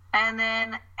husband, and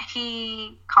then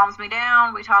he calms me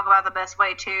down. We talk about the best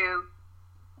way to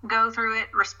go through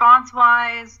it response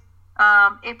wise.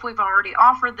 If we've already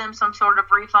offered them some sort of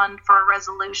refund for a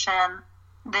resolution,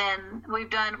 then we've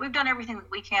done everything that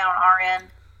we can on our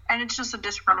end. And it's just a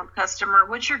disgruntled customer,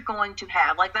 which you're going to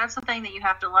have. Like, that's the thing that you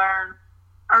have to learn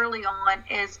early on,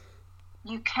 is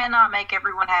you cannot make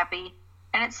everyone happy.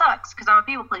 And it sucks because I'm a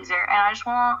people pleaser, and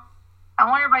I I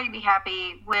want everybody to be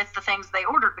happy with the things they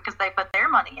ordered because they put their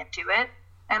money into it,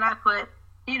 and I put,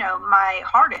 you know, my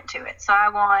heart into it. So I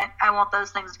want those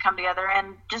things to come together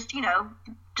and just, you know,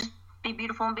 just be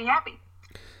beautiful and be happy.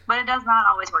 But it does not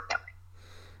always work that way.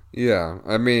 Yeah,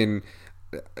 I mean,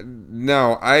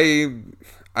 no, I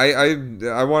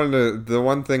wanted to. The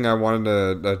one thing I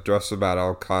wanted to address about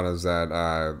Alcon is that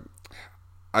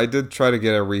I did try to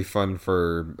get a refund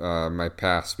for my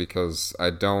pass because I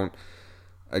don't.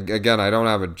 Again, I don't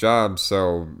have a job,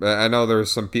 so I know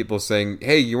there's some people saying,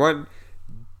 "Hey, you want?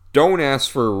 Don't ask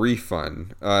for a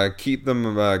refund. Keep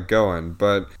them going."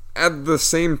 But at the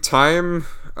same time,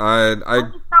 I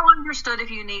understood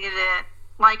if you needed it.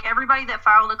 Like everybody that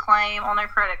filed a claim on their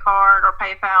credit card or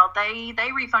PayPal,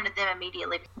 they refunded them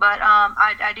immediately. But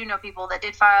I do know people that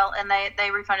did file and they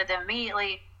refunded them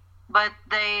immediately. But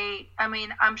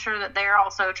I'm sure that they're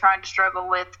also trying to struggle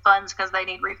with funds because they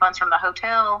need refunds from the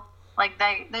hotel. Like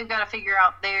they've got to figure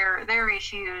out their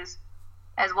issues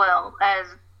as well as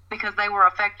because they were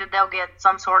affected. They'll get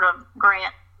some sort of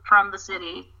grant from the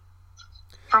city,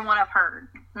 from what I've heard.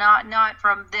 Not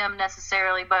from them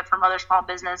necessarily, but from other small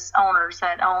business owners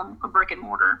that own a brick and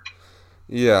mortar.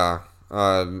 Yeah,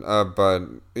 but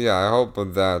yeah, I hope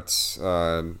that's.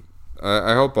 I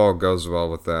hope all goes well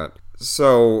with that.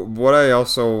 So what I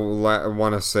also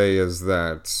want to say is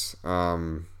that.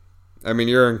 I mean,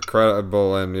 you're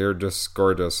incredible and you're just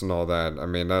gorgeous and all that. I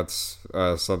mean, that's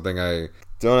something I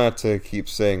don't have to keep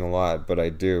saying a lot, but I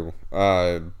do.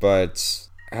 But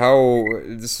how?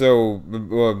 So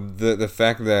the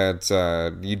fact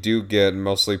that you do get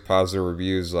mostly positive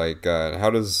reviews, like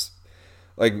how does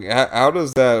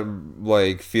that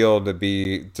like feel to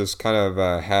be just kind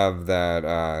of have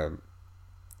that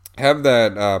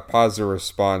positive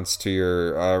response to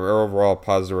your overall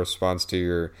positive response to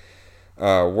your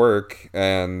work,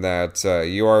 and that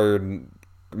you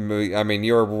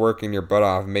are working your butt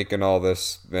off making all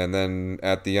this, and then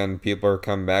at the end people are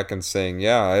coming back and saying,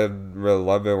 yeah, I really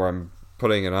love it where I'm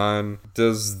putting it on.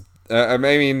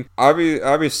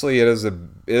 Obviously it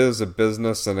is a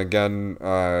business, and again,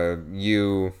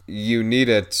 you need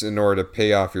it in order to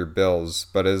pay off your bills,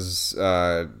 but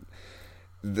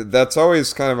that's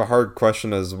always kind of a hard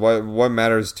question, is what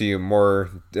matters to you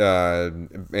more,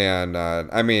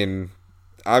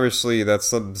 obviously,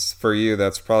 for you,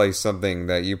 that's probably something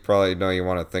that you probably know you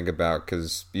want to think about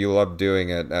because you love doing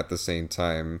it at the same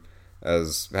time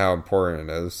as how important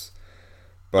it is.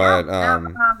 But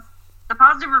the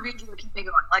positive reviews will keep me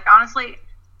going. Like honestly,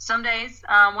 some days,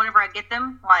 whenever I get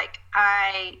them, like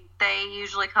they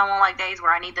usually come on like days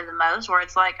where I need them the most, where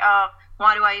it's like, oh,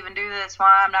 why do I even do this?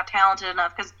 Why I'm not talented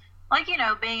enough? Because like, you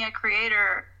know, being a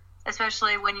creator,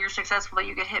 especially when you're successful,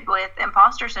 you get hit with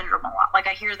imposter syndrome a lot. Like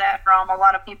I hear that from a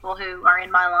lot of people who are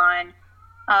in my line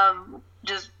of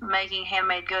just making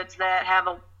handmade goods that have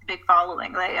a big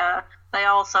following. They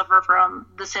all suffer from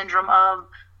the syndrome of,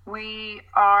 we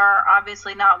are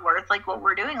obviously not worth like what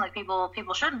we're doing. Like people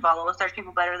shouldn't follow us. There's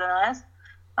people better than us.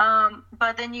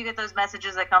 But then you get those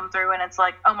messages that come through and it's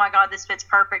like, oh my God, this fits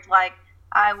perfect. Like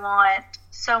I want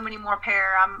so many more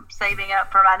pair. I'm saving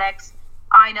up for my next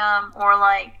item,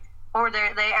 or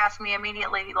they ask me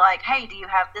immediately, like, hey, do you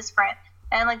have this print?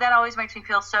 And, like, that always makes me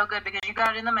feel so good because you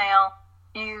got it in the mail,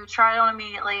 you tried it on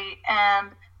immediately,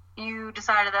 and you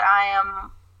decided that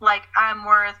I'm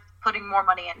worth putting more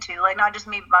money into. Like, not just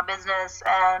me, but my business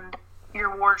and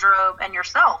your wardrobe and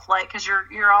yourself. Like, because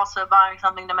you're also buying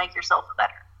something to make yourself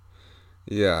better.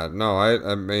 Yeah, no,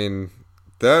 I mean,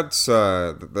 that's,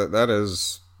 that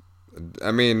is,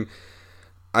 I mean,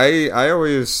 I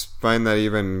always find that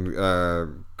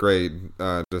even great,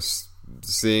 just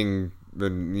seeing,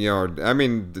 you know, I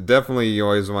mean, definitely you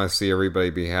always want to see everybody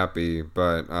be happy,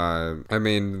 but I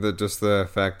mean, just the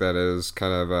fact that it is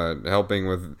kind of helping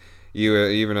with you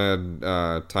even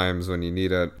at times when you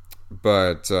need it.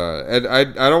 But I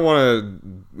don't want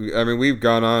to, I mean, we've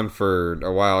gone on for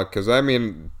a while, because I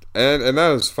mean, and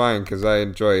that is fine, because I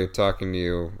enjoy talking to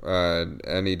you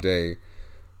any day.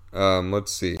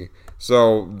 Let's see.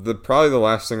 So probably the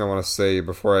last thing I want to say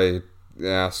before I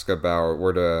ask about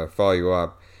where to follow you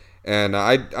up, and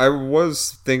I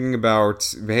was thinking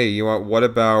about, hey, what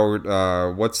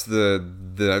about what's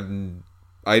the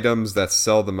items that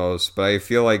sell the most? But I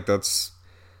feel like that's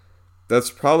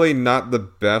probably not the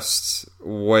best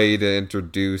way to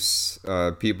introduce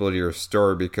people to your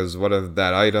store, because what if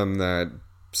that item that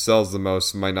sells the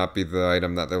most might not be the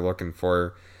item that they're looking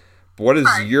for? What is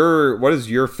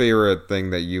your favorite thing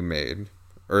that you made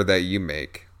or that you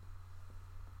make?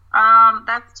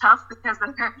 That's tough because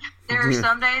there are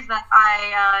some days that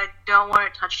I don't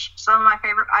want to touch some of my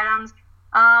favorite items.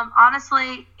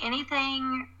 Honestly,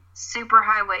 anything super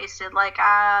high waisted. Like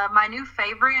my new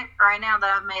favorite right now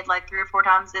that I've made like 3 or 4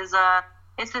 times is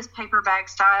it's this paper bag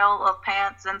style of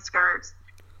pants and skirts,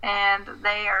 and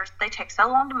they take so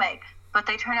long to make, but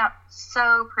they turn out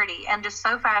so pretty and just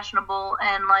so fashionable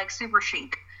and like super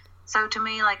chic. So to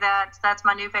me, like that's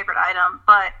my new favorite item,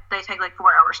 but they take like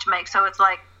 4 hours to make. So it's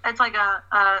like I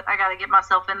got to get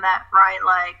myself in that right.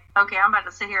 Like, okay, I'm about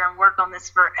to sit here and work on this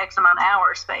for X amount of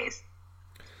hours space.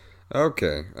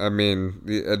 Okay, I mean,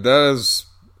 it does.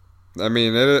 I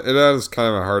mean, it is kind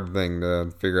of a hard thing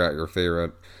to figure out your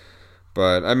favorite.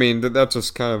 But, I mean, that's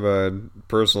just kind of a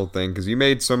personal thing, because you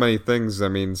made so many things. I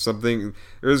mean,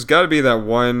 there's got to be that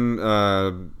one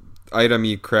item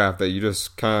you craft that you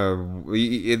just kind of,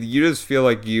 you just feel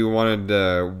like you wanted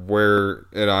to wear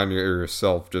it on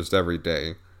yourself just every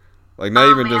day. Like, not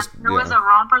even man, just, there was a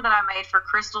romper that I made for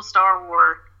Crystal Star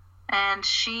Wars, and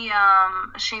she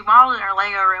modeled in her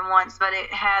Lego room once, but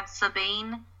it had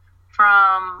Sabine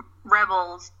from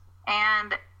Rebels,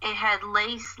 and it had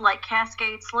lace, like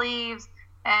cascade sleeves,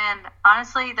 and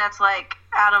honestly, that's like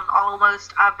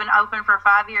I've been open for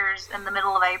 5 years in the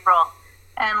middle of April,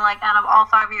 and like out of all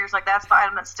 5 years, like that's the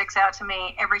item that sticks out to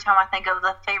me every time I think of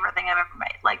the favorite thing I've ever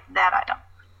made, like that item.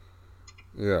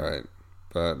 Yeah, right.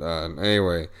 But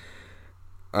anyway,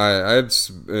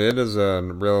 it is a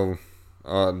real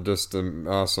just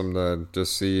awesome to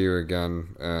just see you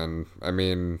again, and I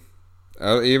mean,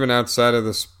 even outside of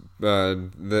this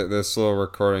this little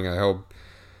recording, I hope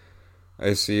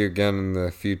I see you again in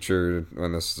the future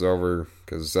when this is over,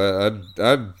 because or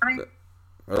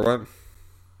what?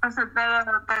 I said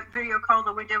that video call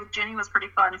that we did with Jenny was pretty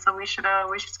fun, so we should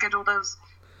schedule those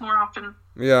more often.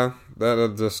 Yeah,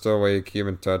 that'll just a way to keep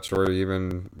in touch, or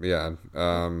even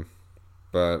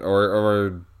but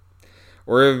or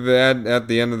if at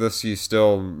the end of this you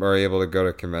still are able to go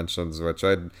to conventions, which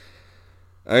I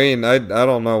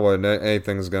don't know what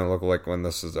anything's gonna look like when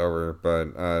this is over,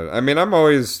 but I mean, I'm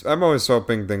always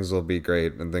hoping things will be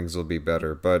great and things will be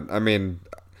better. But I mean,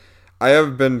 I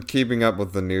have been keeping up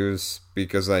with the news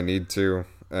because I need to,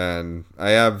 and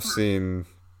I have seen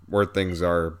where things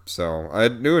are. So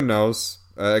who knows?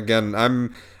 Again,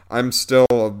 I'm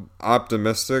still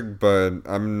optimistic, but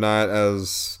I'm not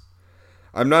as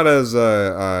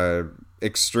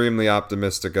extremely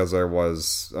optimistic as I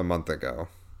was a month ago.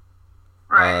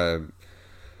 Right.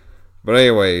 But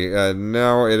anyway,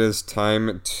 now it is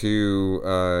time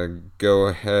to go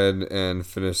ahead and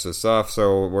finish this off.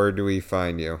 So where do we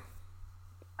find you?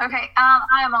 Okay,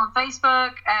 I am on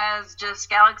Facebook as just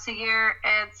Galaxy Gear.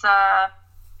 It's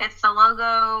the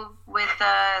logo with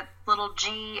the little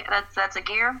G. That's a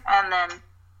gear, and then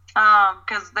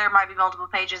because there might be multiple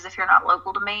pages if you're not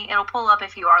local to me, it'll pull up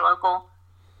if you are local.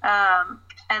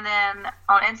 And then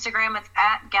on Instagram, it's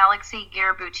at Galaxy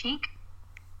Gear Boutique.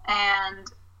 And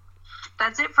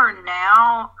that's it for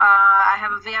now. I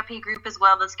have a VIP group as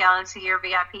well that's Galaxy Gear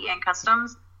VIP and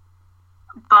Customs.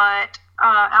 But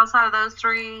outside of those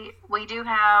three, we do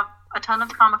have a ton of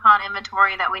Comic-Con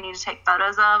inventory that we need to take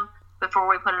photos of before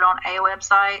we put it on a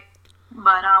website.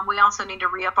 But we also need to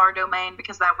re-up our domain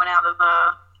because that went out of,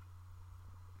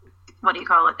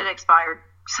 it expired.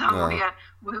 So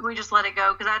we just let it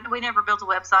go because we never built a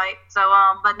website. So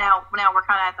but now we're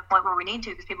kind of at the point where we need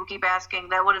to, because people keep asking.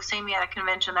 That would have seen me at a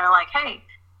convention. They're like, "Hey,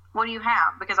 what do you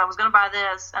have?" Because I was going to buy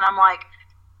this, and I'm like,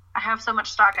 I have so much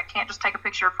stock, I can't just take a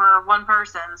picture for one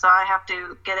person, so I have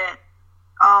to get it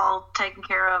all taken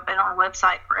care of and on a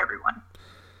website for everyone.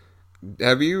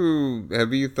 Have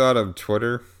you thought of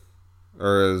Twitter,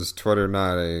 or is Twitter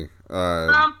not a? I'm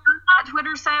not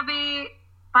Twitter savvy.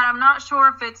 But I'm not sure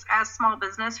if it's as small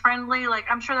business friendly. Like,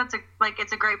 I'm sure it's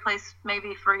a great place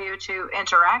maybe for you to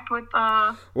interact with.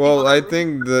 Well, I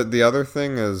think the other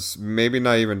thing is maybe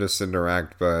not even just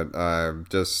interact, but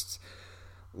just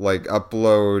like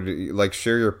upload, like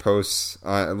share your posts.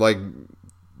 Like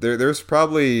there's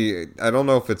probably, I don't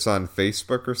know if it's on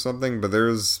Facebook or something, but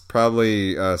there's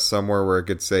probably somewhere where it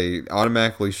could say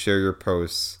automatically share your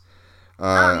posts.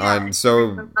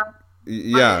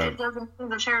 Yeah. It doesn't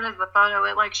share it as the photo.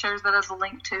 It like shares that as a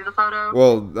link to the photo.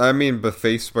 Well, I mean, but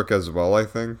Facebook as well, I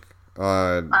think.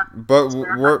 But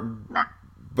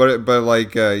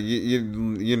like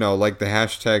you know, like the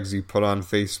hashtags you put on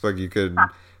Facebook, you could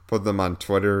put them on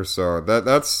Twitter. So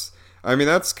that's kind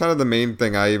of the main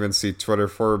thing I even see Twitter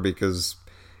for, because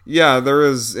yeah, there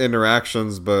is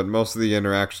interactions, but most of the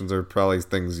interactions are probably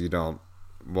things you don't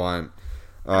want.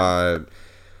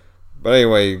 But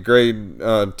anyway, great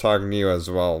talking to you as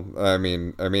well. I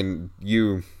mean,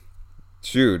 you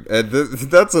shoot.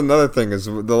 That's another thing, is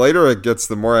the later it gets,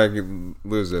 the more I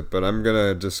lose it. But I'm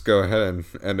gonna just go ahead and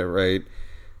end it right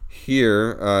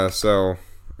here. So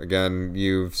Again,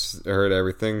 you've heard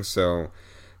everything, so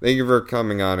thank you for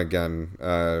coming on again,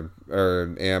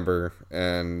 or Amber,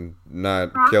 and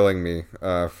not killing me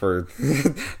for.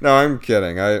 No, I'm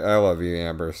kidding. I love you,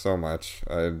 Amber, so much.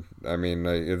 I mean,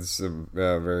 it's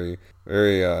very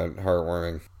very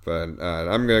heartwarming. But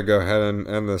I'm gonna go ahead and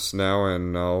end this now,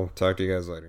 and I'll talk to you guys later.